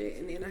phone and shit.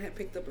 And then I had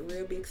picked up a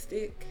real big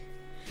stick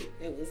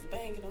and was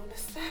banging on the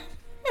side.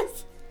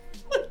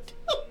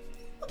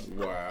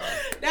 Wow.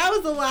 That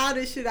was the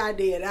wildest shit I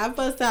did. I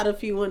bust out a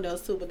few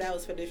windows too, but that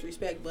was for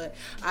disrespect. But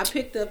I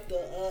picked up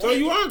the. So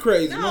you are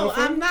crazy, No, motherfucker.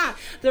 I'm not.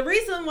 The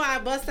reason why I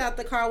bust out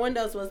the car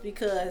windows was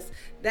because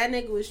that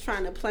nigga was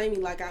trying to play me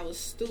like I was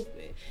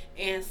stupid.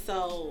 And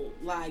so,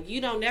 like,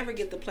 you don't never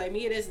get to play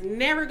me. It is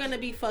never going to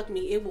be fuck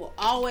me. It will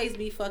always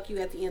be fuck you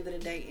at the end of the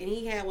day. And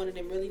he had one of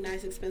them really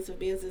nice, expensive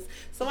Benzes.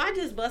 So I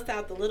just bust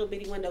out the little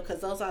bitty window because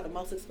those are the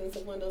most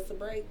expensive windows to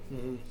break.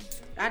 Mm-hmm.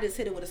 I just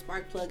hit it with a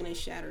spark plug and it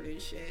shattered and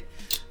shit.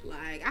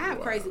 Like, I have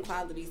crazy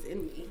qualities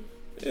in me.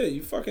 Yeah,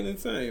 you fucking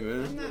insane,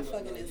 man. I'm not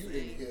fucking You didn't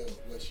insane. hear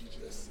what she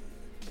just said.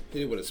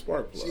 Hit it with a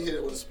spark plug. She hit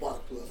it with a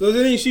spark plug. So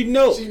then she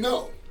know. She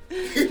know.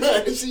 She know.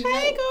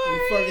 Hey,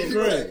 You fucking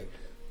crazy.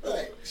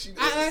 Right. She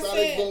I decided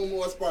said- boom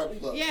more spark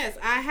plug. Yes,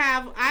 I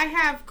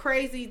have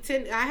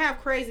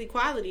crazy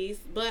qualities,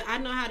 but I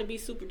know how to be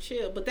super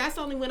chill. But that's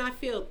only when I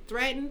feel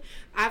threatened.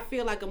 I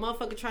feel like a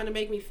motherfucker trying to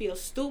make me feel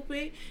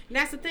stupid. And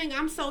that's the thing.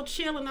 I'm so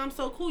chill and I'm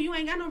so cool. You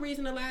ain't got no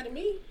reason to lie to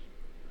me.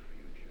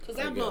 Cause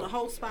I blow the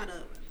whole spot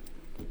up.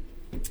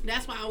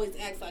 That's why I always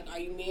ask, like, are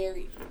you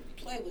married?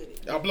 Play with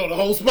it. I'll blow the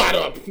whole spot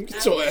up.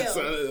 Get your ass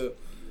out of here.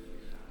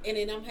 And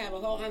then I'm have a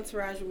whole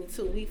entourage with me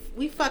too.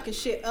 We fucking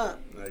shit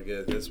up. I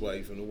guess that's why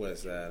you from the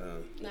west side, huh?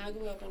 Now I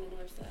grew up on the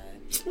north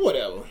side.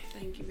 Whatever.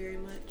 Thank you very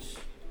much.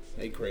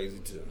 They crazy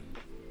too.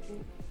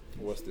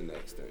 What's the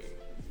next thing?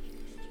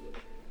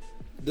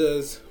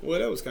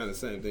 That was kind of the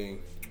same thing.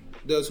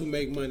 Does who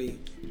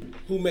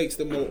makes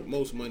the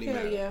most money Hell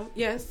matter? yeah.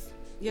 Yes,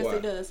 Why?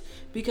 it does.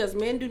 Because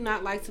men do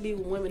not like to be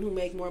with women who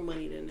make more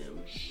money than them.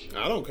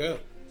 I don't care.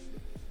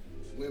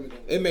 Women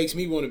don't. It makes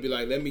me want to be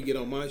like, let me get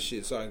on my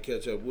shit so I can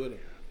catch up with them.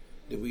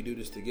 Did we do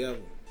this together?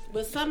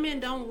 But some men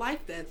don't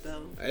like that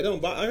though. It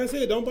don't. Like I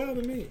said, it don't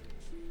bother me.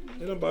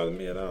 It don't bother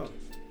me at all.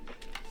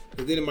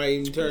 Cause then it might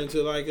even turn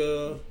into like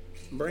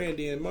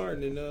Brandy and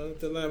Martin and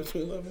The Line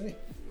Between Love and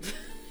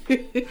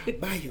Hate. I'll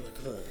buy you a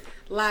club.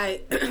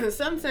 Like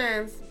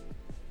sometimes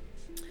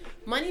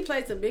money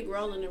plays a big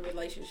role in a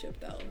relationship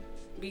though,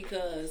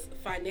 because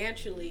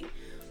financially,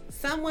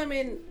 some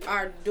women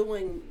are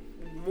doing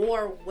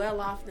more well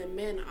off than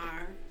men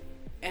are,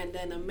 and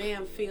then a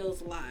man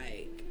feels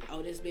like,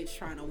 oh, this bitch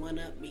trying to one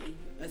up me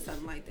or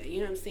something like that.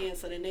 You know what I'm saying?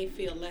 So then they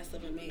feel less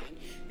of a man.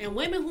 And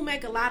women who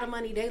make a lot of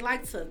money, they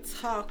like to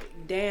talk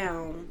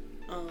down.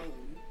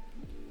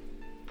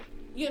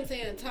 You know what I'm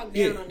saying? Talk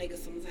down on niggas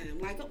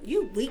sometimes. Like, oh,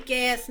 you weak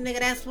ass nigga,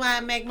 that's why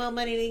I make more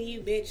money than you,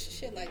 bitch.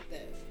 Shit like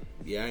that.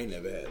 Yeah, I ain't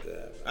never had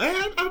that.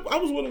 I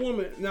was with a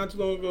woman not too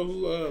long ago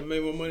who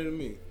made more money than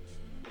me.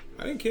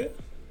 I didn't care.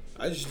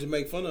 I just used to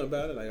make fun of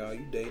about it. Like, oh,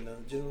 you dating a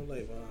general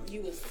labor, huh?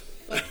 You was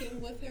fucking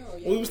with her, or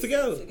We was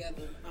together.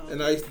 Oh.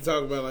 And I used to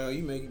talk about like, oh,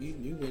 you went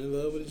in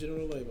love with a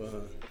general labor,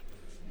 huh?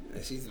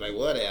 And she's like,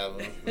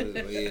 whatever. I was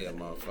like, yeah,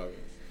 motherfucker.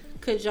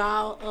 Could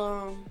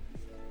y'all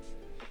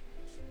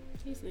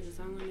these niggas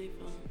all on their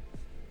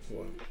phone.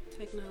 What?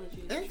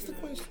 Technology. is Ask the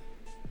trash. question.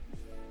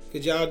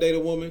 Could y'all date a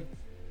woman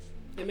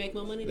They make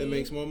more money that than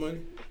makes you? more money?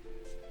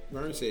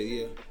 Vern said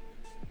yeah.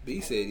 B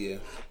said yeah.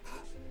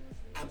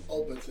 I'm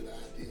open to the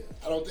idea.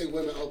 I don't think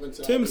women open to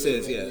the Tim idea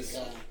says of dating a yes.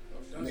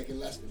 guy making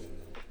less than them.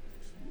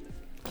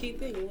 Key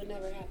thing, it would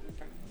never happen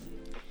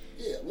probably.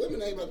 Yeah,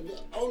 women ain't about to do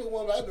it. Only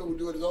woman I know who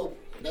do it is Oprah.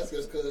 And that's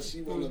just because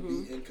she want to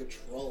be in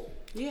control.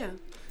 Yeah.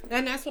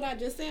 And that's what I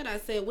just said. I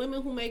said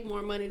women who make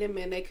more money than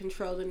men, they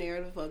control the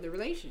narrative of the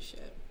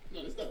relationship.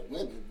 No, it's not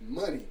women.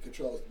 Money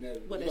controls the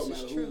narrative. Well, It that's don't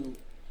just matter true.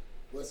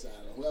 what side.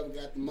 Whoever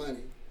got the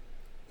money,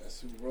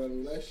 that's who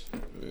run the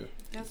relationship. Yeah.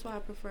 That's why I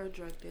prefer a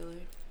drug dealer.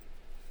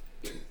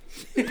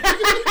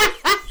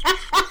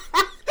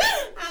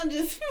 I'm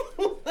just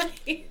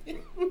playing.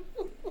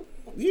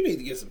 You need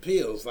to get some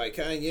pills like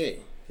Kanye.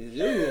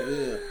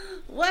 Yeah.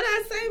 What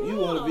I say You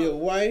wrong? want to be a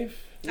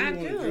wife? You I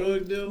want do. a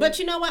drug dealer? But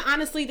you know what?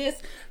 Honestly,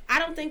 I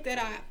don't think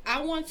that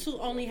I want to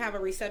only have a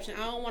reception.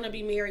 I don't want to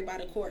be married by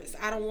the courts.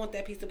 I don't want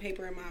that piece of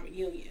paper in my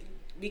union.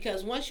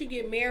 Because once you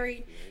get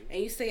married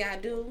and you say I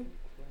do,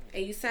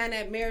 and you sign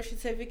that marriage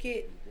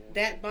certificate,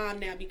 that bond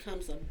now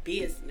becomes a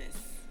business.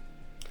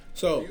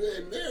 So, You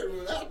ain't married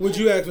without would that.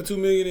 you ask for $2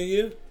 million a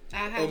year I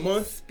have A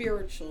month?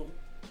 spiritual.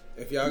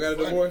 if y'all got a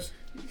divorce?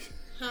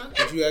 Huh?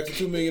 Would you ask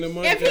for $2 million a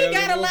month? If y'all he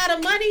got a divorce? lot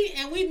of money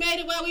and we made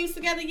it while we was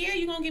together, yeah,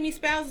 you gonna give me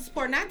spousal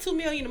support. Not $2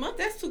 million a month.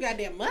 That's too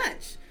goddamn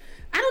much.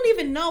 I don't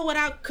even know what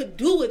I could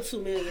do with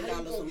 $2 million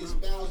How you a gonna get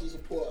month. spousal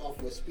support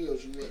off of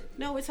spills you in?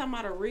 No, we're talking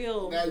about a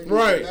real. Now you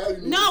Right. Now you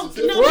need No,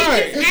 the no,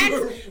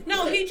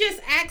 Right. he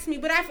just asked me.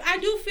 But I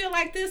do feel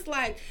like this.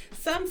 Like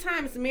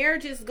sometimes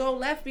marriages go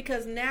left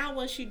because now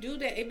once you do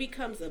that, it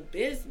becomes a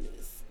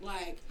business.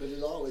 Like But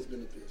it's always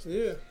been a business.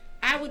 Yeah.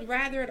 I would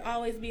rather it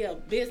always be a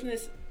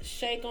business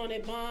shake on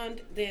it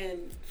bond than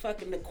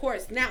fucking the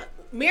courts. Now,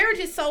 marriage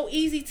is so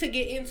easy to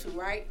get into,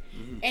 right?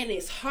 And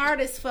it's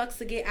hard as fuck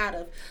to get out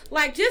of.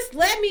 Like, just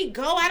let me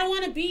go. I don't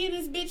want to be in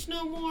this bitch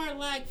no more.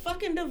 Like,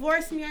 fucking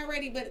divorce me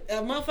already. But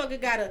a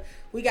motherfucker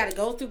we gotta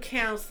go through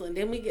counseling.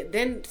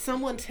 Then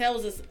someone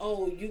tells us,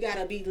 oh, you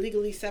gotta be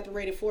legally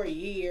separated for a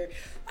year.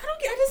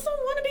 I just don't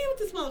want to be with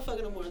this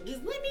motherfucker no more.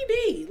 Just let me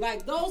be.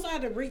 Like, those are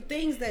the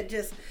things that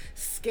just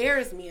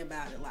scares me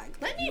about it.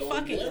 Like, let me You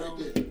fucking never go.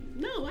 did.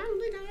 No, I don't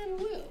think I ever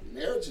will.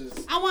 Marriage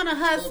is I want a for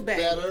husband.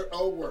 better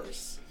or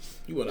worse.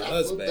 You want a Not for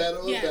husband. better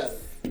or Yes.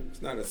 better.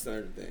 It's not a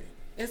certain thing.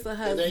 It's a It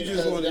husband. ain't You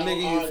just want a because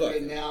nigga y'all you arguing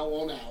fucking. now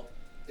on out.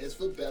 It's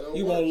for better or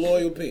You worse. want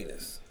loyal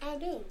penis. I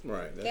do.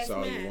 Right. That's That's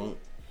all mine. you want.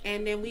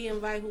 And then we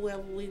invite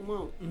whoever we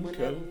want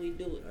whenever we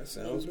do it. That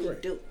sounds And we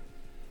great. do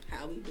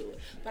how we do it.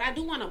 But I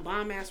do want a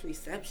bomb ass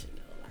reception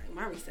though. Like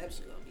my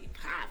reception gonna be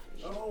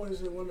I popping. always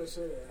hear women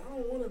say that. I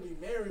don't want to be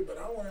married, but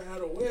I want to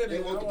have a wedding. They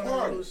want I the wanna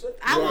party. have a reception.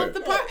 I want Right.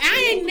 the part.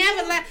 I ain't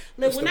never look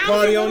It's when the I was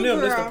party a on little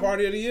them. It's girl. the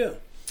party of the year.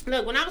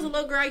 Look, when I was a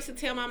little girl, I used to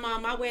tell my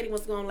mom my wedding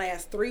was gonna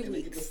last 3 And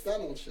they get the weeks. stun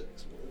on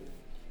chicks.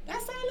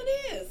 That's all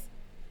it is.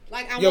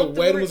 Like I Your want the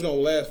wedding was gonna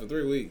last for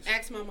 3 weeks.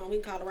 Ask my mom. We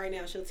can call her right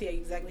now. She'll tell you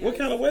exactly. What how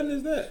kind it of is. wedding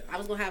is that? I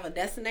was gonna have a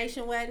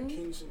destination wedding.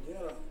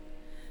 Quinceañera.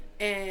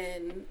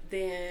 And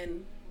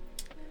then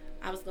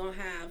I was gonna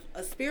have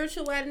a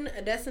spiritual wedding,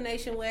 a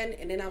destination wedding,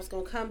 and then I was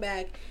gonna come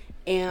back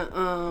and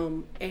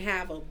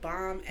have a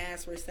bomb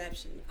ass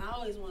reception. I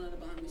always wanted a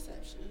bomb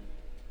reception.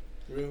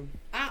 Really?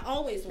 I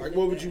always wanted Like,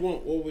 what would that. you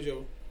want? What would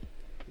your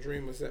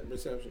dream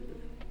reception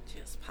be?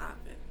 Just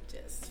popping,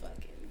 just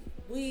fucking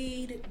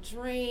weed,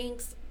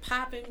 drinks,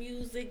 popping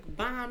music,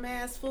 bomb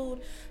ass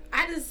food.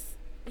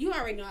 You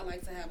already know I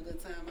like to have a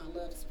good time.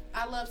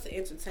 I love to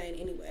entertain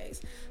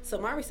anyways. So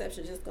my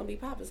reception just gonna be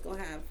popping. It's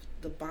gonna have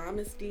the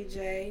bombest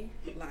DJ,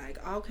 like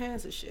all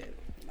kinds of shit.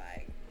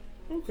 Like,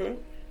 Okay.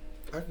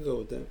 I can go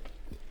with that.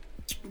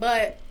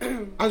 but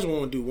I just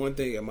want to do one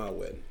thing at my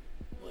wedding.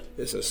 what,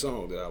 It's a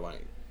song that I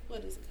like.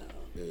 what is it called?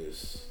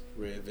 It's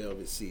Red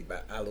Velvet Sea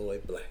by Alloy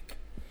Black.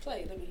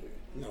 Play it. Let me hear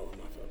it. No, I'm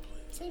not gonna play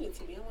it. Sing it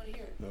to me. I want to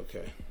hear it.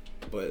 Okay.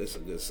 But it's a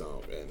good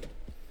song, man.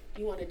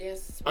 You want to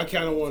dance? I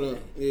kind of want to,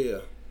 yeah,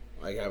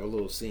 like have a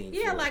little scene.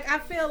 Yeah, for it. like I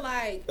feel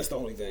like That's the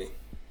only thing.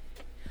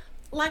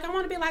 I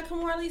want to be like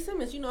Kamora Lee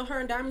Simmons. You know, her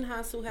and Diamond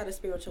Hansu had a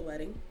spiritual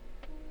wedding.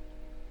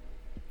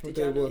 What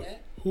Did y'all that know was?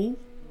 that? Who?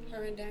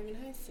 Her and Diamond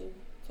Hansu.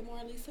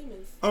 Kamora Lee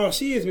Simmons. Oh,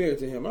 she is married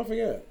to him. I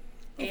forgot.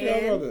 I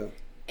forgot about that.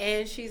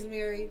 And she's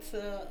married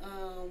to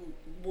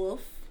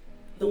Wolf,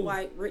 the Who?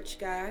 white rich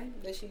guy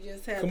that she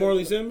just had. Kamora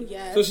Lee Simmons?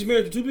 Yes. So she's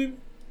married to 2 people?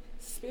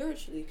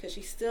 Spiritually, because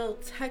she's still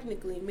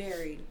technically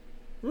married.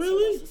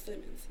 Really? To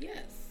Simmons,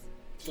 yes.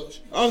 So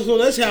she, Oh, so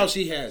that's how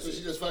she has so she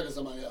it. just fucking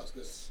somebody else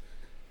because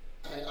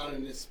I ain't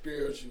honoring this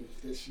spiritual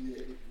that she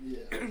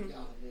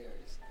y'all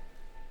marries.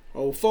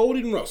 Oh,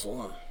 Folded and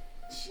Russell, huh?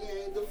 She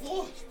ain't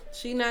divorced.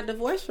 She not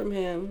divorced from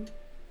him.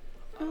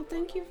 Oh,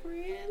 thank you,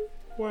 friend.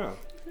 Wow.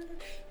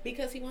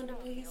 Because he's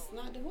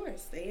not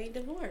divorced. They ain't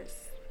divorced.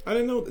 I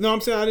didn't know. No,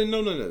 I'm saying I didn't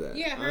know none of that.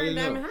 Yeah, I her and didn't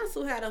Diamond know.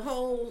 Hustle had a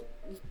whole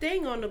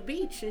thing on the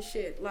beach and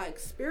shit, like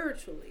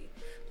spiritually.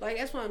 Like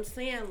that's what I'm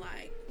saying.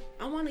 Like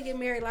I want to get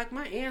married like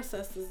my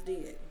ancestors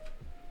did.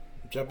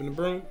 Jump in the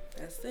broom?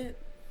 That's it.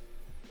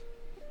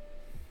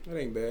 That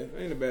ain't bad.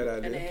 That ain't a bad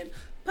And idea. then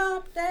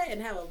pop that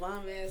and have a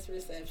bomb ass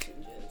reception.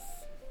 Just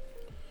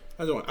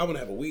I want to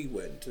have a weed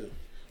wedding too.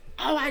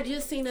 oh, I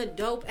just seen a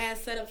dope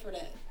ass setup for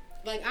that.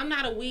 Like I'm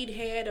not a weed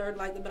head or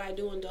like, but I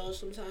do indulge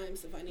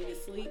sometimes if I need to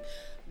sleep.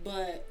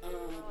 But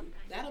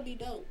that'll be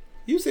dope.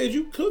 You said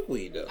you cook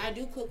weed though. I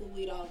do cook with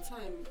weed all the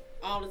time.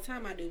 All the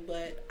time I do,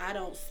 but I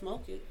don't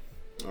smoke it.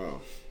 Oh.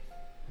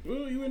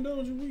 Well, you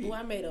indulge in weed. Oh,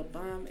 I made a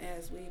bomb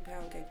ass weed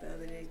pound cake the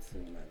other day too.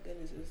 My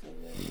goodness, it was so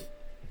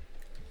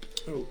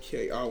good.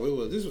 Okay.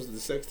 Oh, this was the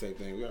sex tape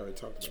thing. We already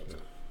talked about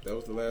that. That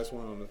was the last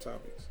one on the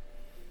topics.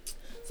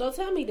 So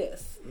tell me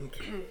this: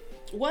 Okay.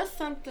 what's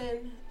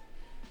something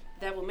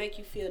that will make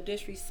you feel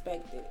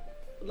disrespected?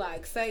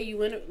 Like, say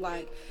you in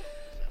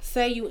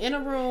a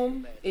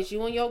room, it's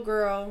you and your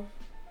girl.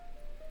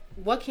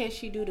 What can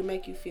she do to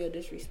make you feel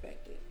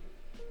disrespected?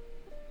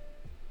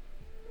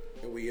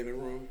 Are we in a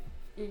room?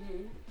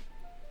 Mm-hmm.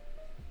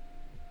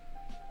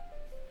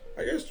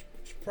 I guess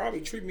she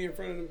probably treat me in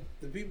front of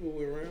the people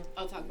we're around.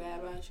 I'll talk bad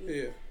about you.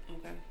 Yeah.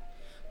 Okay.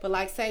 But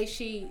like, say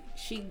she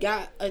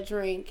got a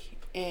drink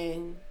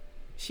and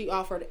she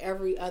offered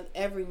every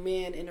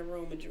man in the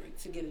room a drink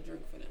to get a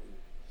drink for them.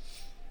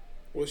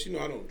 Well, she know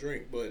I don't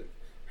drink, but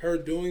her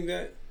doing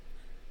that,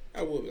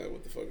 I would be like,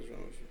 what the fuck is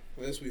wrong with you?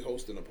 Unless we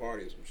hosting a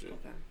party or some shit.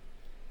 Okay.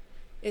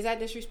 Is that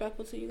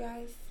disrespectful to you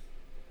guys?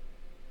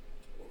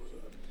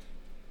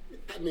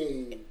 I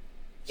mean,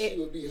 she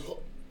would be.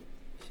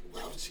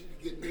 why would she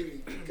be getting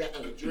any guy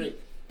a drink?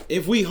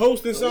 If we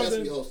hosting Unless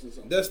something, we hosting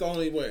something. that's the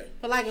only way.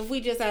 But like if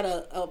we just at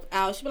a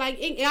out, she be like,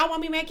 y'all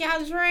want me to make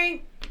y'all a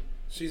drink?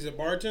 She's a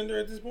bartender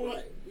at this point.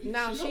 Right.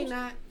 No, She's she hosting.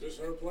 not. This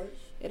her place?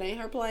 It ain't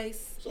her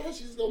place. So how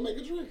she's gonna make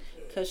a drink?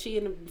 Cause she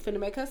finna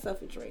make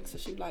herself a drink. So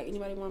she be like,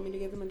 anybody want me to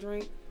give them a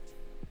drink?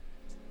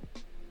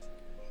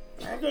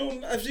 I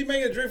don't. If she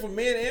make a drink for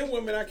men and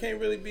women, I can't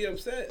really be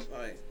upset.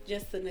 Like,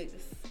 Just the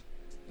niggas.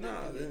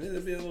 nah, then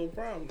it'll be a little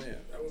problem there.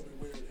 That would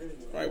be weird anyway.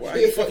 Like, why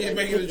you fucking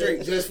making a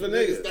drink just for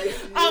niggas?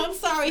 Oh, I'm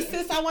sorry,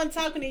 sis. I wasn't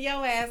talking to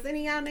your ass.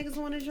 Any of y'all niggas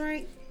want a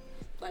drink?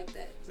 Like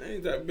that. That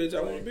ain't that bitch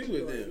I want to be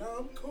with then. Nah,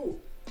 I'm cool.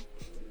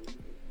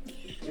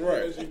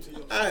 Right.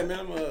 Alright, man,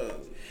 I'm a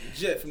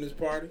jet from this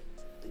party.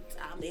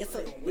 I mean, it's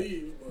I'm a, gonna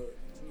leave, but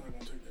I'm not gonna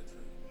take that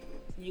drink.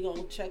 you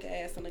gonna chuck her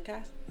ass in the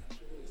car?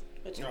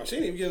 But you, No, she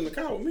didn't even get in the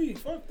car with me.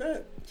 Fuck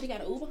that. she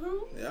got an Uber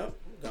home? Yeah,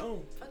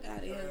 gone. Fuck out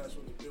of Your here. ass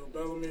with the Bill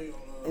Bellamy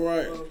on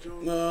Right. Love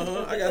Jones.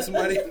 I got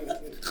somebody.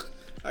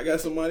 I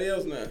got somebody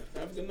else now.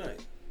 Have a good night.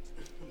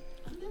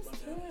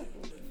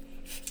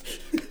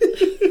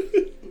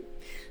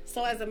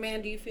 So as a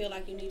man, do you feel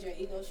like you need your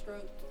ego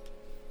stroked?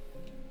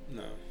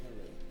 No, not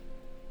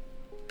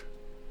really.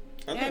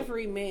 I know.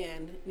 Every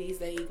man needs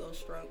their ego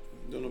stroked.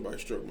 Don't nobody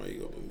stroke my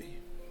ego but me.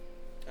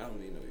 I don't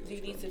need no ego. Do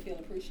you need to stroke. feel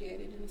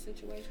appreciated in a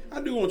situation?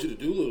 I do want you to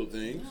do little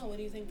things. No, what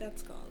do you think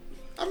that's called?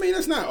 I mean,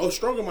 that's not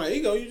stroking my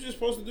ego. You're just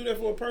supposed to do that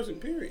for a person,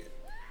 period.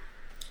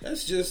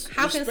 That's just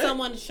How respect. can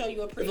someone show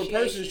you If appreciation? a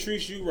person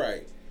treats you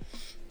right,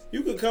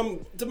 you could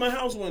come to my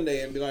house one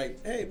day and be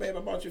like, "Hey, babe,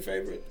 I bought your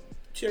favorite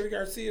Cherry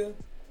Garcia.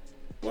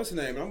 What's the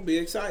name?" I'm gonna be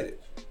excited.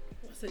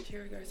 What's a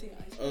Cherry Garcia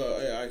ice cream?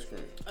 Yeah, ice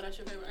cream. Oh, that's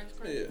your favorite ice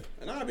cream? Yeah,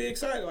 and I'll be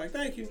excited, like,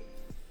 "Thank you."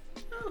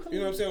 Oh, You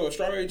know what I'm saying? Or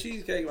strawberry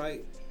cheesecake,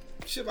 like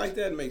shit like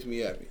that makes me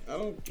happy. I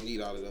don't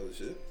need all that other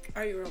shit.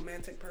 Are you a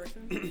romantic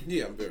person?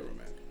 Yeah, I'm very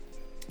romantic.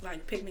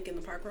 Like picnic in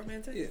the park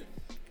romantic? Yeah.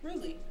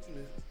 Really?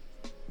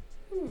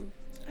 Yeah.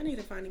 I need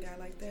to find a guy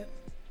like that.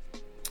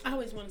 I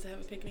always wanted to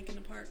have a picnic in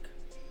the park.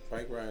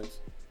 Bike rides.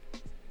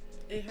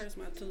 It hurts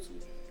my tutu.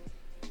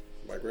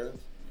 Bike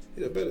rides.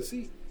 Get a better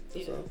seat.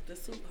 That's Yeah, all. the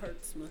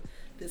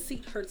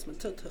seat hurts my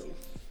tutu.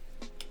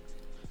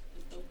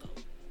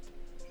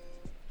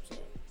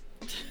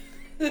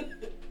 So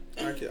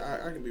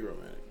I can be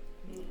romantic.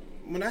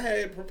 When I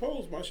had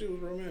proposed, my shit was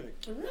romantic.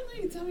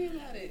 Really? Tell me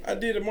about it. I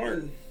did a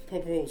Martin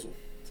proposal.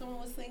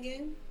 Someone was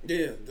singing?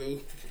 Yeah,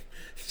 dude.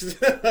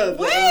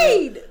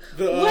 Wait!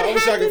 What I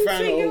wish I could happened find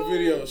to the old you?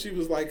 video. She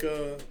was like,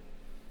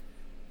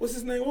 what's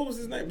his name? What was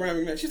his name? Brian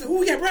McKnight. She said, "Who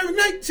we got? Brian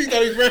McKnight?" She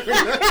thought he was Brian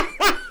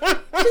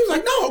McKnight. She was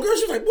like, "No, girl."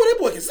 She was like, "Boy, that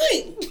boy can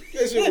sing."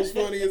 That shit was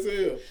funny as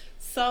hell.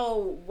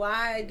 So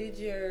why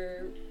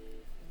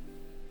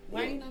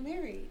are you not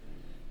married?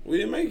 We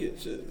didn't make it.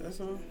 Shit, that's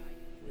all.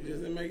 We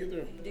just didn't make it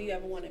through. Do you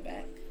ever want it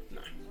back?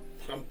 Nah,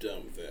 I'm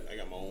done with that. I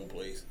got my own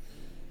place.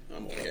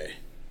 I'm okay.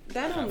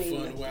 That I don't have mean fun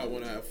nothing. the way I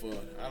want to have fun.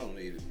 I don't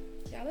need it.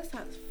 Y'all, it's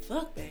hot as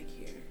fuck back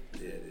here.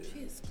 Yeah, it is.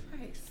 Jesus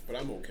Christ. But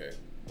I'm okay.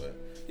 But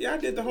yeah, I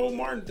did the whole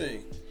Martin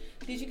thing.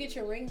 Did you get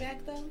your ring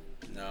back though?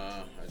 Nah,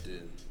 I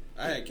didn't.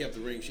 I had kept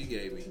the ring she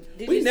gave me.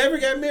 Did We you- never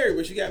got married,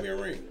 but she got me a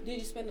ring. Did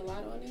you spend a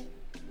lot on it?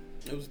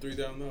 It was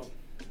 $3,000.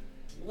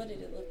 What did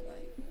it look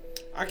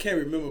like? I can't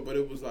remember, but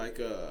it was like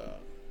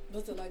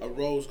Was it like a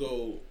rose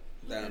gold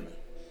diamond.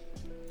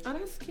 Oh,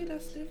 that's cute.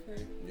 That's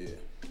different. Yeah.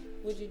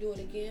 Would you do it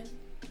again?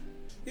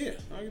 Yeah,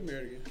 I'll get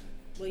married again.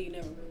 Well, you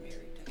never were married.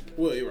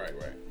 Well, you're right.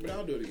 But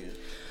I'll do it again.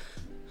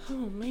 Oh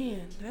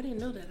man, I didn't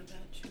know that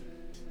about you.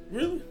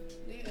 Really?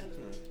 Yeah,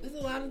 there's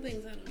a lot of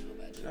things I don't know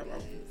about you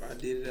guys. I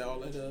did it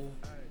all at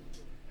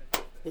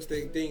what's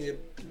that thing that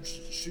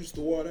shoots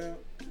the water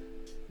out?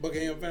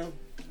 Buckingham Fountain.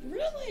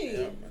 Really?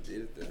 Yeah, I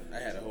did it there.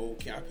 I had a whole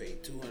I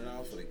paid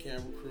 $200 for the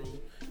camera crew.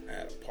 I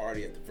had a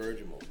party at the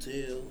Virgin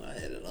Motel. I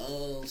had it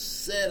all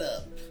set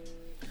up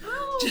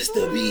Oh, just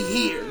to be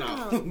here.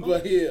 wow. No,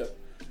 but yeah,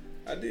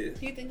 I did.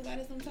 Do you think about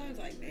it sometimes?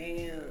 Like,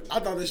 damn. I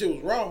thought that shit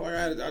was raw.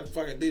 Like I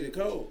fucking did it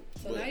cold.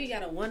 So But- now you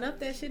gotta one up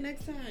that shit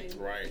next time.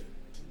 right.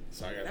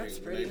 So I got That's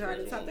pretty hard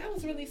to top. That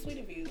was really sweet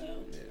of you,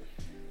 though. Yeah.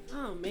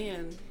 Oh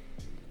man,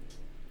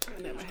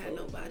 I never had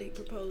nobody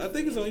propose. I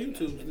think it's on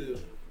YouTube still.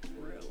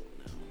 Real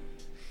no.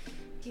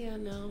 Yeah,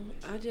 no.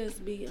 I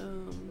just be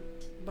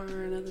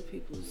borrowing other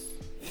people's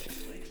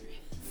boyfriends.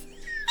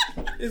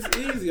 It's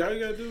easy. All you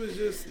gotta do is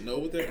just know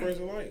what that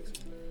person likes.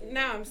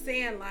 No, I'm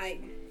saying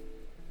like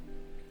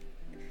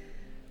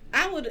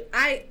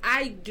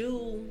I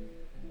do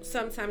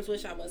sometimes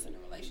wish I was in a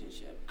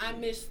relationship. I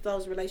miss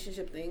those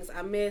relationship things.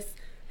 I miss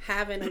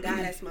having a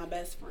guy that's my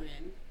best friend.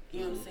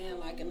 You know what I'm saying?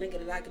 Like a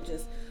nigga that I could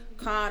just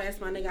call. That's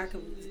my nigga.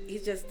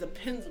 He's just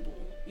dependable.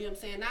 You know what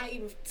I'm saying? Not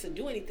even to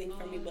do anything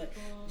for me, but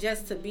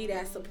just to be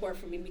that support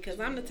for me. Because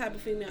I'm the type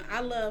of female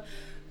I love.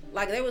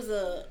 Like there was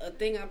a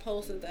thing I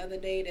posted the other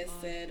day that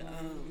said,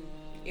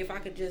 if I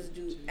could just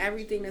do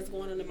everything that's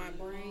going on in my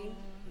brain,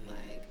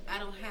 like I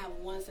don't have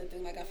one certain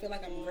thing. Like I feel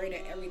like I'm great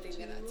at everything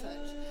that I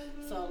touch.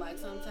 So like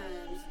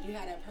sometimes you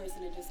have that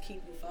person that just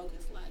keep you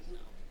focused. Like no,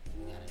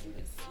 you gotta do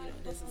this. You know,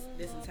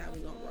 this is how we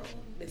gonna roll.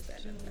 This,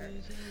 that, and the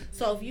third.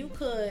 So if you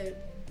could,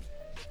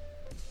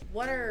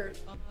 what are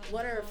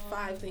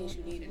 5 things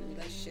you need in a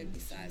relationship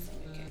besides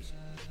communication?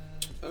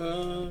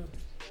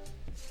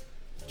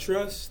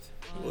 Trust,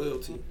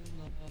 loyalty,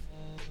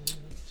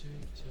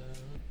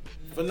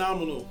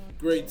 phenomenal,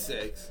 great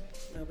sex.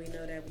 No, we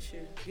know that with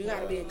you. You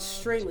gotta be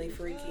extremely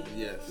freaky.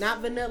 Yes.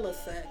 Not vanilla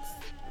sex.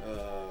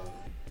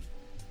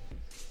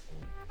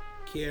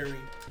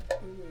 Caring,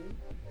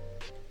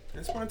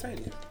 and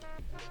spontaneous.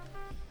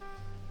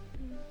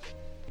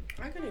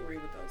 I can agree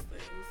with those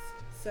things.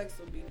 Sex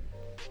will be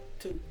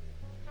 2.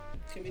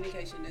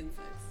 Communication then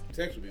sex.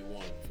 Sex would be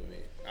 1 for me.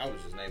 I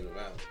was just naming them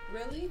out.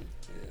 Really?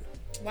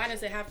 Yeah. Why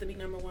does it have to be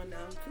number 1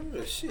 now?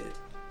 Good shit.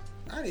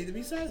 I need to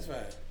be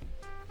satisfied.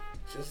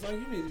 Just like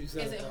you need to be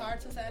satisfied. Is it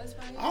hard to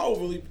satisfy you?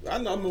 I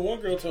know one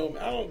girl told me,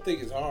 I don't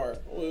think it's hard.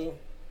 Well,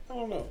 I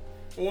don't know.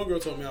 One girl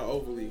told me I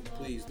overly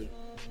pleased her.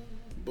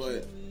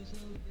 But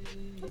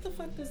What the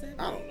fuck does that mean?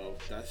 I don't know.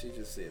 She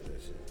just said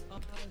that shit.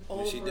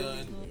 When she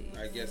done,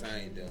 I guess I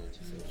ain't done.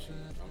 So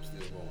I'm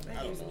still going.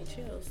 That I gives don't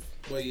me know. chills.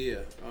 But yeah,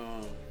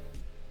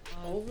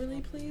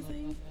 Overly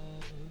pleasing?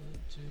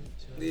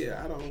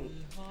 yeah, I don't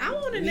I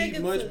want a need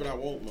nigga much, to... but I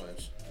want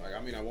much. Like,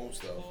 I mean, I want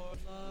stuff.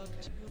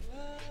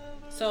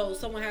 So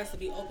someone has to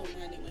be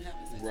open-minded when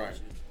having sex Right.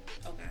 with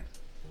you. Okay.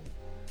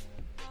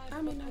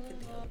 I mean, I could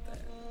deal with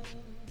that.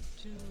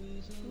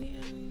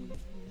 Yeah.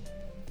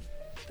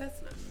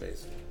 That's not...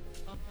 Basically.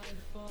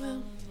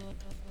 Well...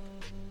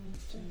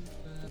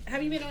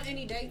 Have you been on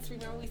any dates?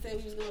 Remember we said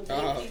we was going to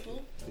date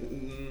people?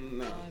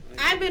 No.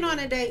 I've been on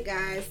a date,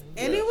 guys.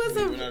 And it was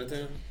You a... went out of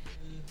town?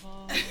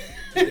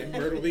 In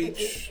Myrtle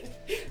Beach?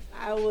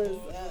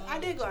 I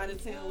did go out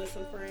of town with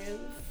some friends.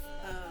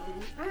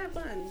 I had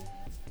fun.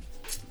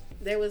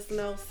 There was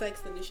no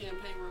sex in the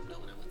champagne room though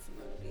when I went to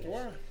Myrtle Beach.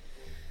 Why?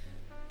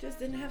 Just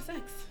didn't have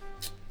sex.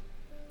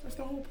 That's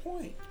the whole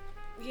point.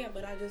 Yeah,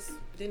 but I just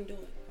didn't do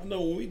it. I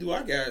know when we do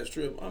our guys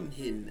trip, I'm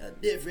hitting a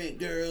different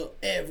girl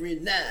every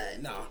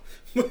night. Nah.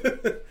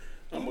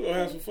 I'm gonna go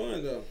have some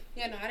fun though.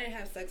 Yeah, no, I didn't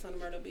have sex on the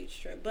Myrtle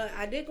Beach trip. But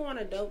I did go on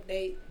a dope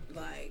date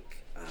like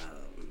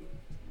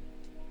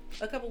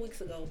a couple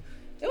weeks ago.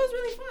 It was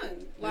really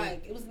fun.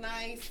 Like, it was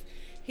nice.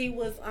 He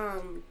was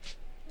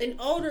an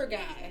older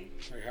guy.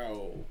 Like how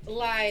old?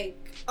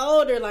 Like,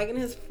 older, like in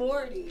his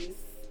 40s.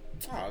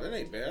 Oh, that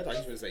ain't bad. I thought you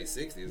were gonna say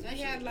 60s. I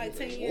had like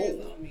 10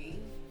 years on me.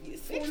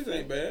 40s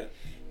ain't bad.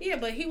 Yeah,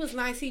 but he was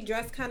nice. He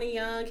dressed kind of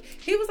young.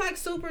 He was like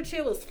super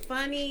chill. Was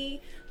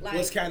funny. Like,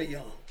 What's kind of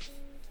young?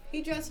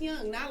 He dressed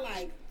young, not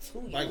like too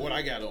young. Like what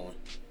I got on.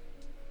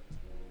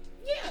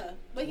 Yeah,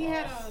 but he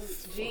had on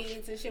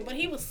jeans and shit. But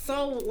he was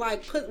so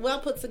like well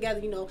put together.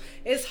 You know,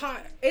 it's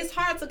hard. It's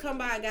hard to come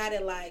by a guy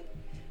that like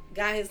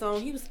got his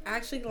own. He was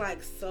actually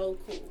like so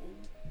cool.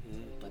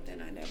 Mm-hmm. But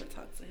then I never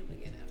talked to him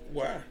again after.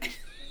 Why?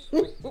 I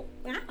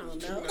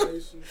don't know.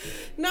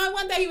 No,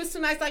 one day he was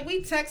too nice. Like,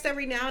 we text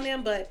every now and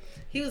then, but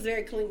he was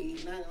very clingy.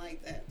 Nothing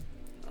like that.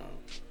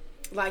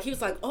 Like, he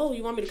was like, oh,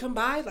 you want me to come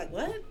by? Like,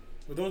 what?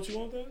 But don't you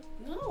want that?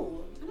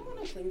 No, I don't want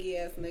no clingy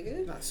ass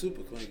nigga. Not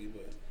super clingy,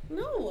 but.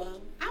 No,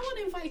 I want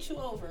to invite you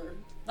over.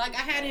 Like,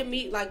 I had him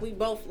meet, like, we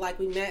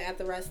met at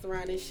the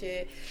restaurant and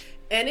shit.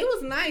 And it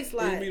was nice,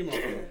 like. Where you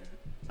meet him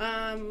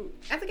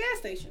at the gas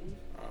station.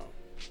 Oh.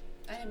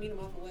 I didn't meet him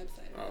off a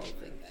website. Oh, okay.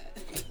 Like that.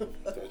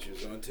 I thought you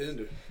was on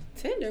Tinder.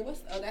 Tinder?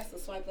 That's the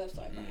swipe left,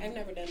 swipe right. I've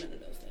never done none of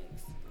those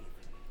things.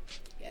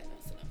 Yeah, no,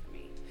 it's enough for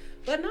me.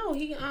 But no,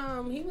 he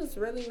was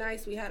really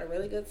nice. We had a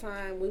really good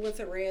time. We went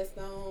to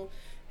Redstone,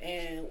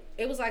 and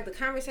it was like the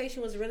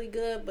conversation was really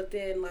good, but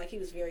then like he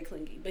was very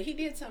clingy. But he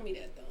did tell me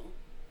that though.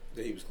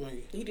 That he was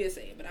clingy? He did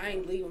say it, but I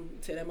ain't believe him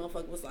till that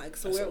motherfucker was like,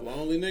 so that's a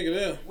lonely nigga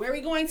there. Where are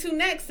we going to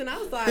next? And I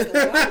was like,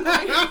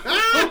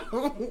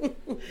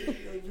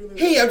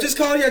 hey, I'm just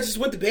calling you. I just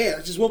went to bed.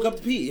 I just woke up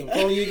to pee. I'm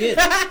calling you again.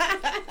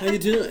 How you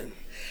doing?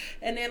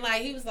 And then,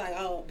 like, he was like,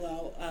 oh,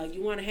 well,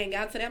 you want to hang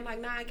out today? I'm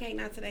like, nah, I can't,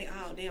 not today.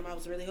 Oh, damn, I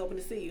was really hoping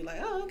to see you.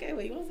 Like, oh, okay,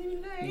 well, you want to see me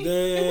today?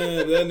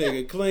 Damn, that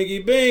nigga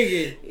clingy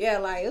bingy. Yeah,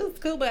 like, it was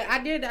cool, but I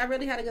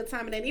really had a good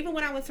time. And then even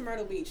when I went to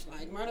Myrtle Beach,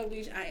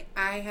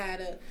 I had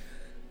a...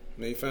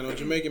 Now you found no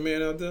Jamaican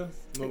man out there?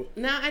 No,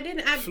 I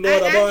didn't.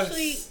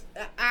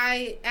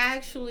 I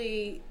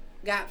actually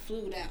got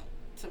flued out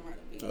to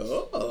Myrtle Beach.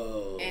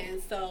 Oh.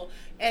 And so,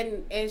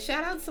 and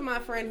shout out to my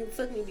friend who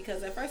took me,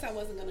 because at first I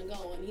wasn't going to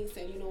go. And he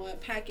said, you know what,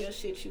 pack your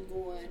shit, you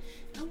going.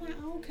 I'm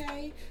like,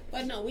 okay.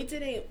 But no, we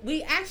didn't.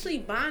 We actually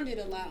bonded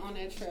a lot on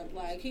that trip.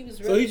 Like, he was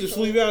really So he just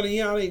flew you out and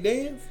y'all ain't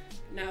dance?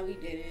 No, we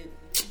didn't.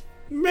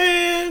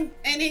 Man.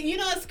 And then, you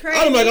know what's crazy?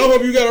 I'm like, I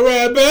hope you got a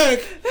ride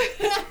back.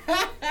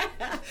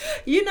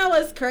 You know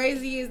what's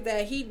crazy is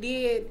that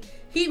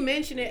he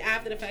mentioned it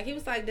after the fact. He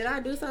was like, did I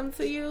do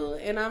something to you?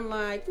 And I'm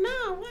like,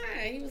 no,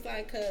 why? He was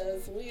like,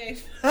 cause we ain't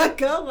fuck.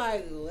 I'm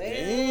like, well.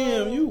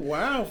 Damn, you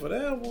wild for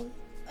that one.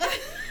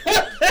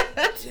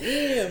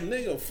 Damn,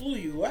 nigga flew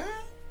you out?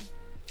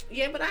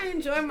 Yeah, but I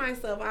enjoyed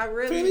myself. I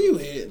really. Penny, you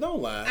hit.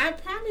 Don't lie. I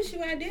promise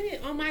you I did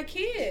it on my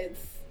kids.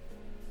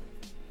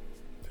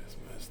 That's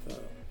messed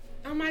up.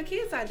 On my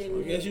kids I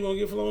didn't. I guess you won't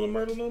get flown to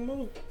Myrtle no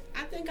more.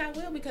 I think I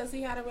will because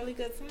he had a really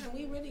good time.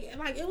 We really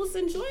like it was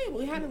enjoyable.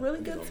 We had a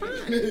really good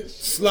time.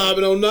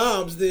 Slobbing on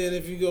knobs then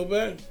if you go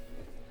back.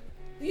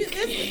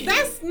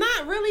 That's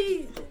not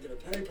really. Get a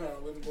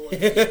PayPal, little boy.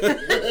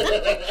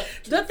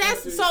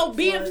 So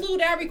being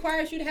fluid that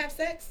requires you to have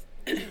sex.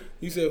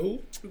 You said who?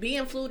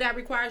 Being fluid that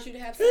requires you to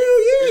have sex.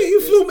 Hell yeah,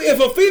 you flew me. If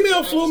a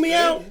female flew me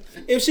out,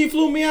 if she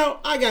flew me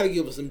out, I gotta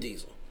give her some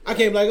diesel. I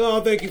can't be like,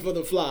 oh, thank you for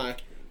the fly.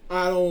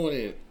 I don't want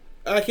it.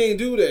 I can't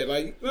do that.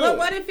 Like, no. But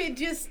what if it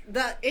just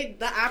the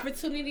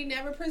opportunity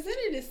never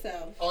presented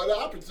itself? Oh, the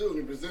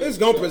opportunity presented. It's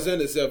gonna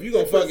present itself. You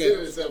gonna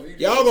fucking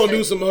y'all gonna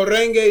do some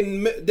merengue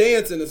and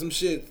dancing and some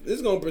shit.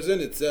 It's gonna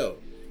present itself.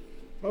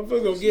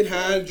 Motherfuckers gonna get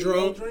high and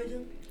drunk.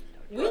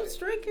 We was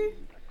drinking.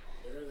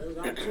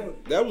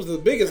 That was the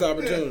biggest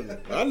opportunity.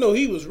 I know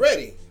he was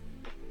ready.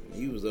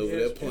 He was over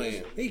there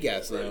playing. He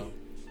got some.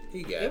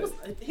 He got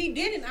it. He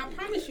didn't. I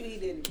promise you, he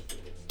didn't.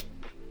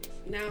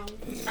 Now,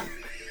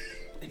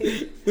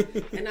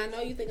 and I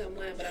know you think I'm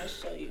lying, but I'll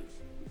show you.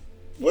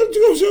 What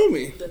you gonna show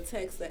me? The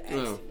text that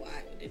asked why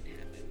it didn't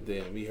happen.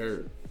 Damn, we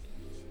heard.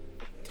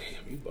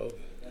 Damn, you both.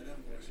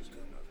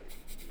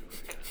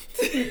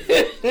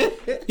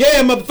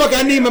 Yeah, motherfucker,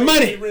 I need my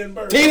money.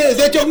 Tina, is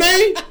that your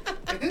name?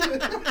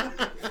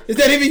 Is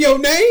that even your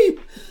name?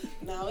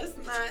 No, it's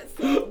not.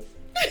 So.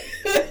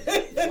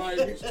 Like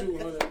it's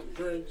 200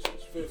 drinks,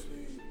 it's 50,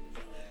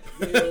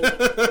 meal,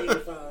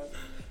 85.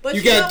 But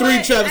you got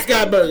 3 Travis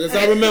Scott burgers.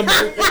 I remember.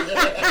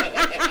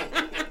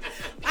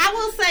 I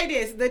will say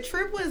this: the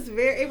trip was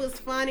it was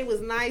fun. It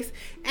was nice,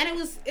 and it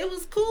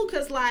was cool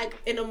because like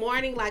in the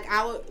morning, like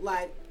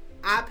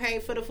I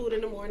paid for the food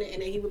in the morning,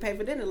 and then he would pay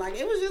for dinner. Like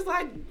it was just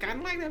like kind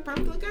of like that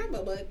pronto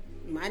combo, but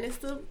minus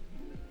the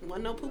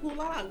wasn't no poo poo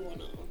la la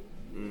going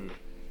on.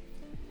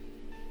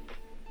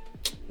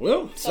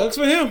 Well, sucks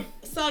for him.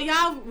 So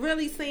y'all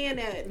really saying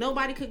that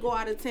nobody could go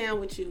out of town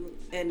with you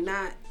and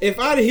not? If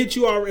I hit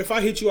you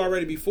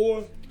already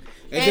before,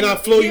 and then I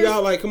flow you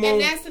out like, come on,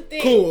 and that's the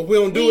thing. Cool. If we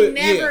don't do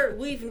it,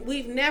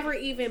 we've never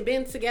even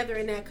been together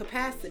in that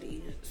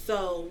capacity.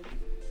 So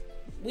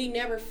we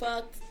never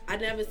fucked. I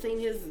never seen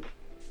his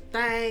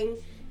thing.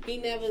 He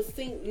never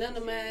seen none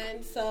of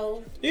mine.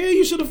 So yeah,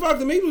 you should have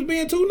fucked him. He was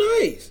being too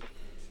nice.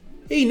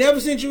 He never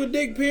sent you a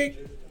dick pic.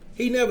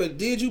 He never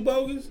did you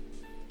bogus.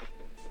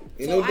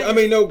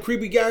 No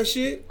creepy guy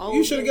shit.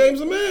 You should have gave him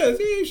some ass.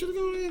 Yeah, you should have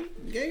gone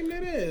and gave him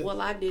that ass. Well,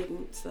 I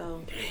didn't,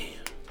 so.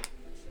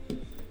 Damn.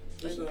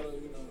 Just out of,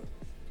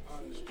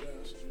 honest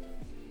gesture,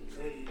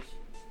 courteous.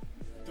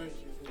 Thank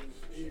you for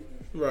this evening.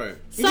 Right.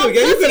 So you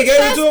could have gave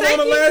it to him on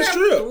the last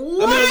trip.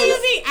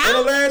 On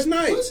the last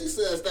night. Pussy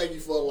says thank you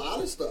for a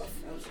lot of stuff.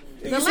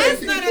 The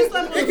last night I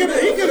slept He could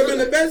have been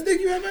the best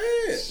dick you ever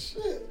had.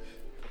 Shit.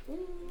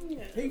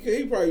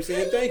 He probably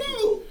said thank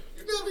you.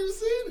 You never even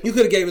seen it. You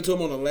could have gave it to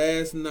him on the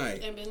last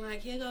night. And been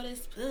like, here go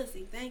this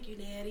pussy. Thank you,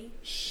 daddy.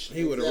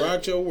 He would have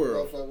rocked your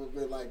world. Motherfucker would have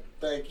been like,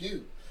 thank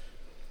you.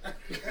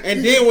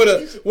 And then would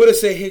have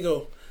said, here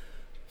go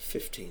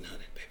 $1,500,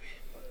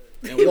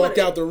 baby. And walked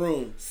out the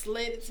room.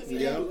 Slid it to me.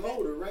 Yeah, you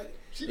older, right?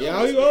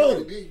 Yeah, you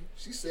older.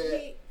 She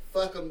said,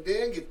 fuck him,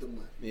 then get the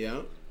money.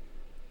 Yeah.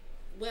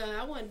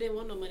 Well, I didn't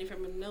want no money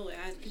from him. No way.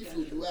 He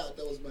flew you out.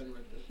 That was money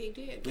right there. He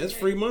did. That's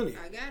free money.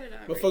 I got it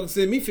already. Motherfucker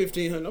sent me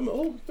 $1,500. I'm like,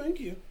 oh, thank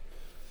you.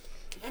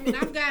 I mean,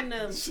 I've gotten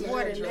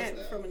more than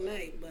that from a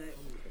night, but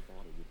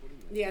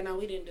yeah, no,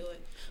 we didn't do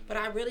it. But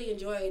I really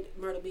enjoyed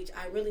Myrtle Beach.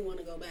 I really want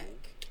to go back.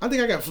 I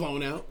think I got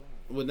flown out,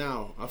 but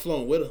now I've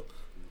flown with her.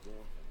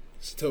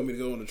 She told me to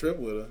go on a trip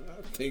with her.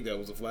 I think that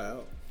was a fly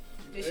out.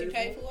 Did she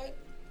pay for it?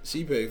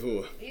 She paid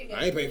for it.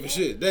 I ain't paid for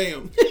shit.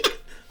 Damn.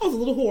 I was a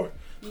little whore.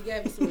 You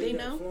gave her some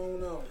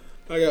Dino?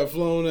 I got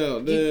flown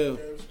out. Damn.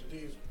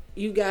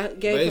 You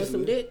gave her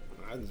some dick?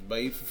 I just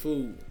paid for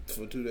food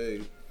for 2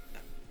 days.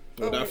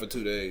 Well, not for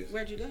 2 days.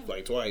 Where'd you go?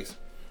 Like twice.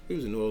 He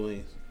was in New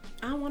Orleans.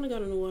 I don't want to go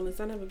to New Orleans.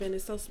 I've never been.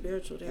 It's so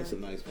spiritual there. That's a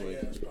nice place.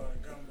 Yeah, it's probably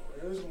gumbo.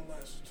 It's going to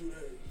last 2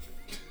 days.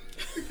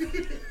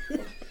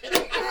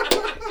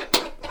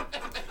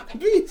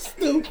 Be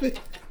stupid.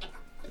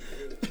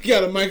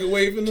 Got a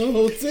microwave in the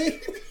hotel.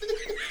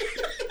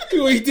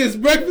 You eat this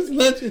breakfast,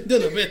 lunch, and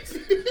dinner, bitch.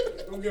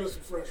 Go get us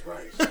some fresh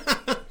rice.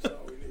 That's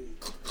all we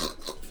need.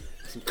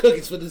 Some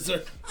cookies for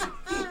dessert.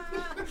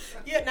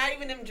 Yeah, not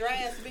even them dry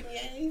ass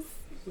beignets.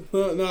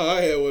 No,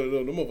 I had one of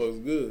them. Them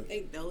motherfuckers good.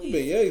 They know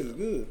Beignets is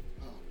good.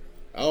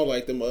 I don't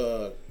like them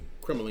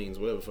cremolines,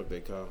 whatever the fuck they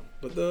call.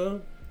 But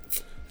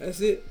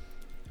that's it.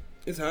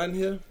 It's hot in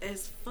here.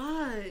 As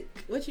fuck.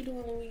 What you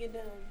doing when we get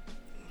done?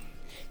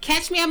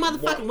 Catch me at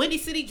motherfucking Windy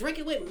City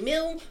drinking with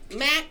Mill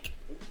Mac.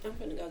 I'm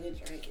finna go get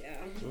a drink,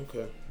 y'all.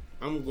 Okay.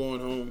 I'm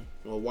going home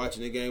or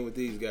watching the game with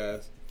these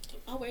guys.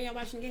 Oh, where y'all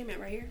watching the game at?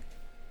 Right here?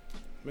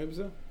 Maybe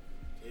so.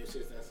 Yeah,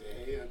 shit, I said,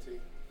 hey, auntie.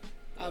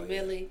 Oh,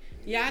 really?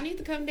 Y'all need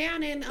to come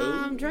down and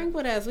drink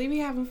with us. We be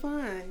having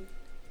fun.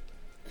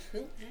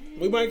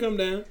 We might come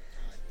down.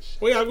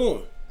 Where y'all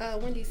going?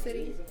 Windy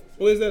City.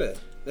 Where's that at?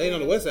 They ain't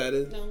on the west side,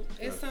 is it? No,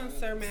 it's on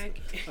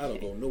Cermak. I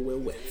don't go nowhere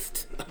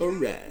west. All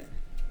right.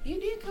 You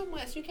did come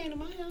west. You came to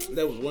my house.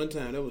 That was one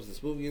time. That was the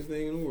spookiest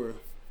thing in the world.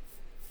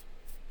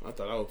 I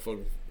thought I was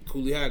fucking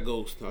Cooley High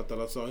Ghost. I thought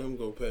I saw him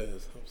go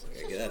past. I was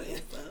like, get out of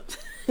here.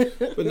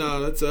 But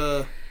no, that's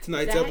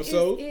tonight's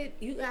episode. That is it.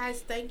 You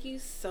guys, thank you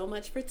so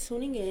much for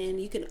tuning in.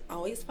 You can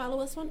always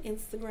follow us on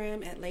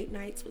Instagram at Late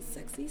Nights with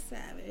Sexy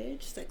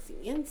Savage, Sexy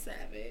and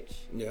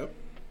Savage. Yep.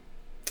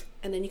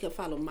 And then you can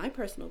follow my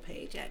personal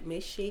page at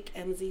Miss Chic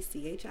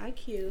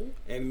MZCHIQ.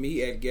 And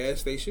me at Gas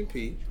Station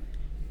P.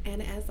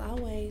 And as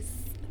always,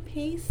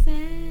 peace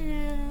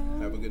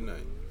out. Have a good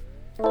night.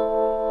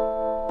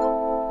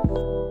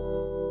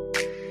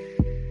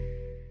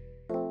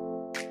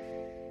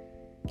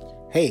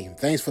 Hey,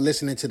 thanks for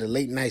listening to the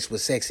Late Nights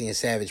with Sexy and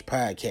Savage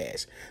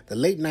podcast. The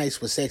Late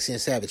Nights with Sexy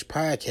and Savage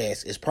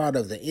podcast is part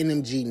of the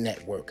NMG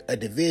Network, a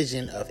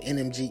division of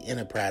NMG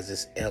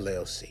Enterprises,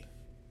 LLC.